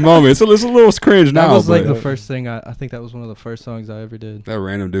fire in the moment. It's a little cringe now. That was like the first thing. I think that was one of the first songs I ever did. That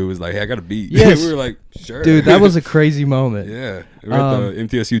random dude was like, "Hey, I got a beat." Yes. We were like, "Sure." Dude, that was a crazy moment. Yeah, we were at the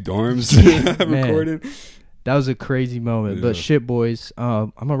MTSU dorms recording. That was a crazy moment. But shit, boys,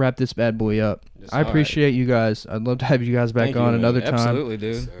 I'm gonna wrap this bad boy up. I appreciate you guys. I'd love to have you guys back on another time. Absolutely,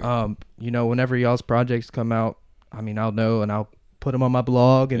 dude. You know, whenever y'all's projects come out, I mean, I'll know and I'll put them on my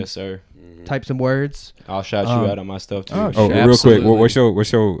blog and yes, sir. Type some words. I'll shout you out on my stuff too. Real quick,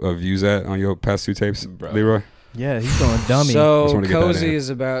 what's your views at on your past 2 tapes, Leeroy? Yeah, he's going dummy. So Cozy is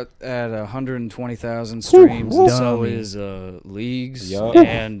about at 120,000 streams, and so is Leagues,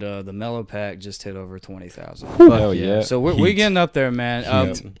 and the Mellow Pack just hit over 20,000. Hell yeah! So we're getting up there,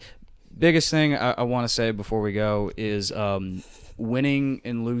 man. Biggest thing I want to say before we go is winning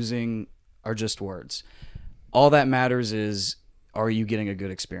and losing are just words. All that matters is, are you getting a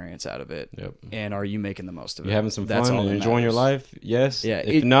good experience out of it? Yep. And are you making the most of it? You having some fun and enjoying your life? Yes. Yeah.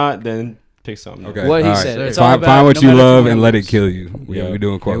 If not, then pick something. Okay. What he said. It's find what you love and let it kill you. We're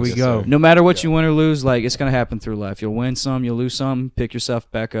doing quotes. Here we go. No matter what you win or lose, like it's gonna happen through life. You'll win some, you'll lose some. Pick yourself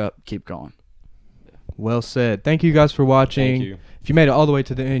back up. Keep going. Well said. Thank you guys for watching. Thank you. If you made it all the way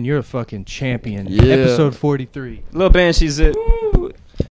to the end, you're a fucking champion. Yeah. Episode 43. Lil Banshee's it.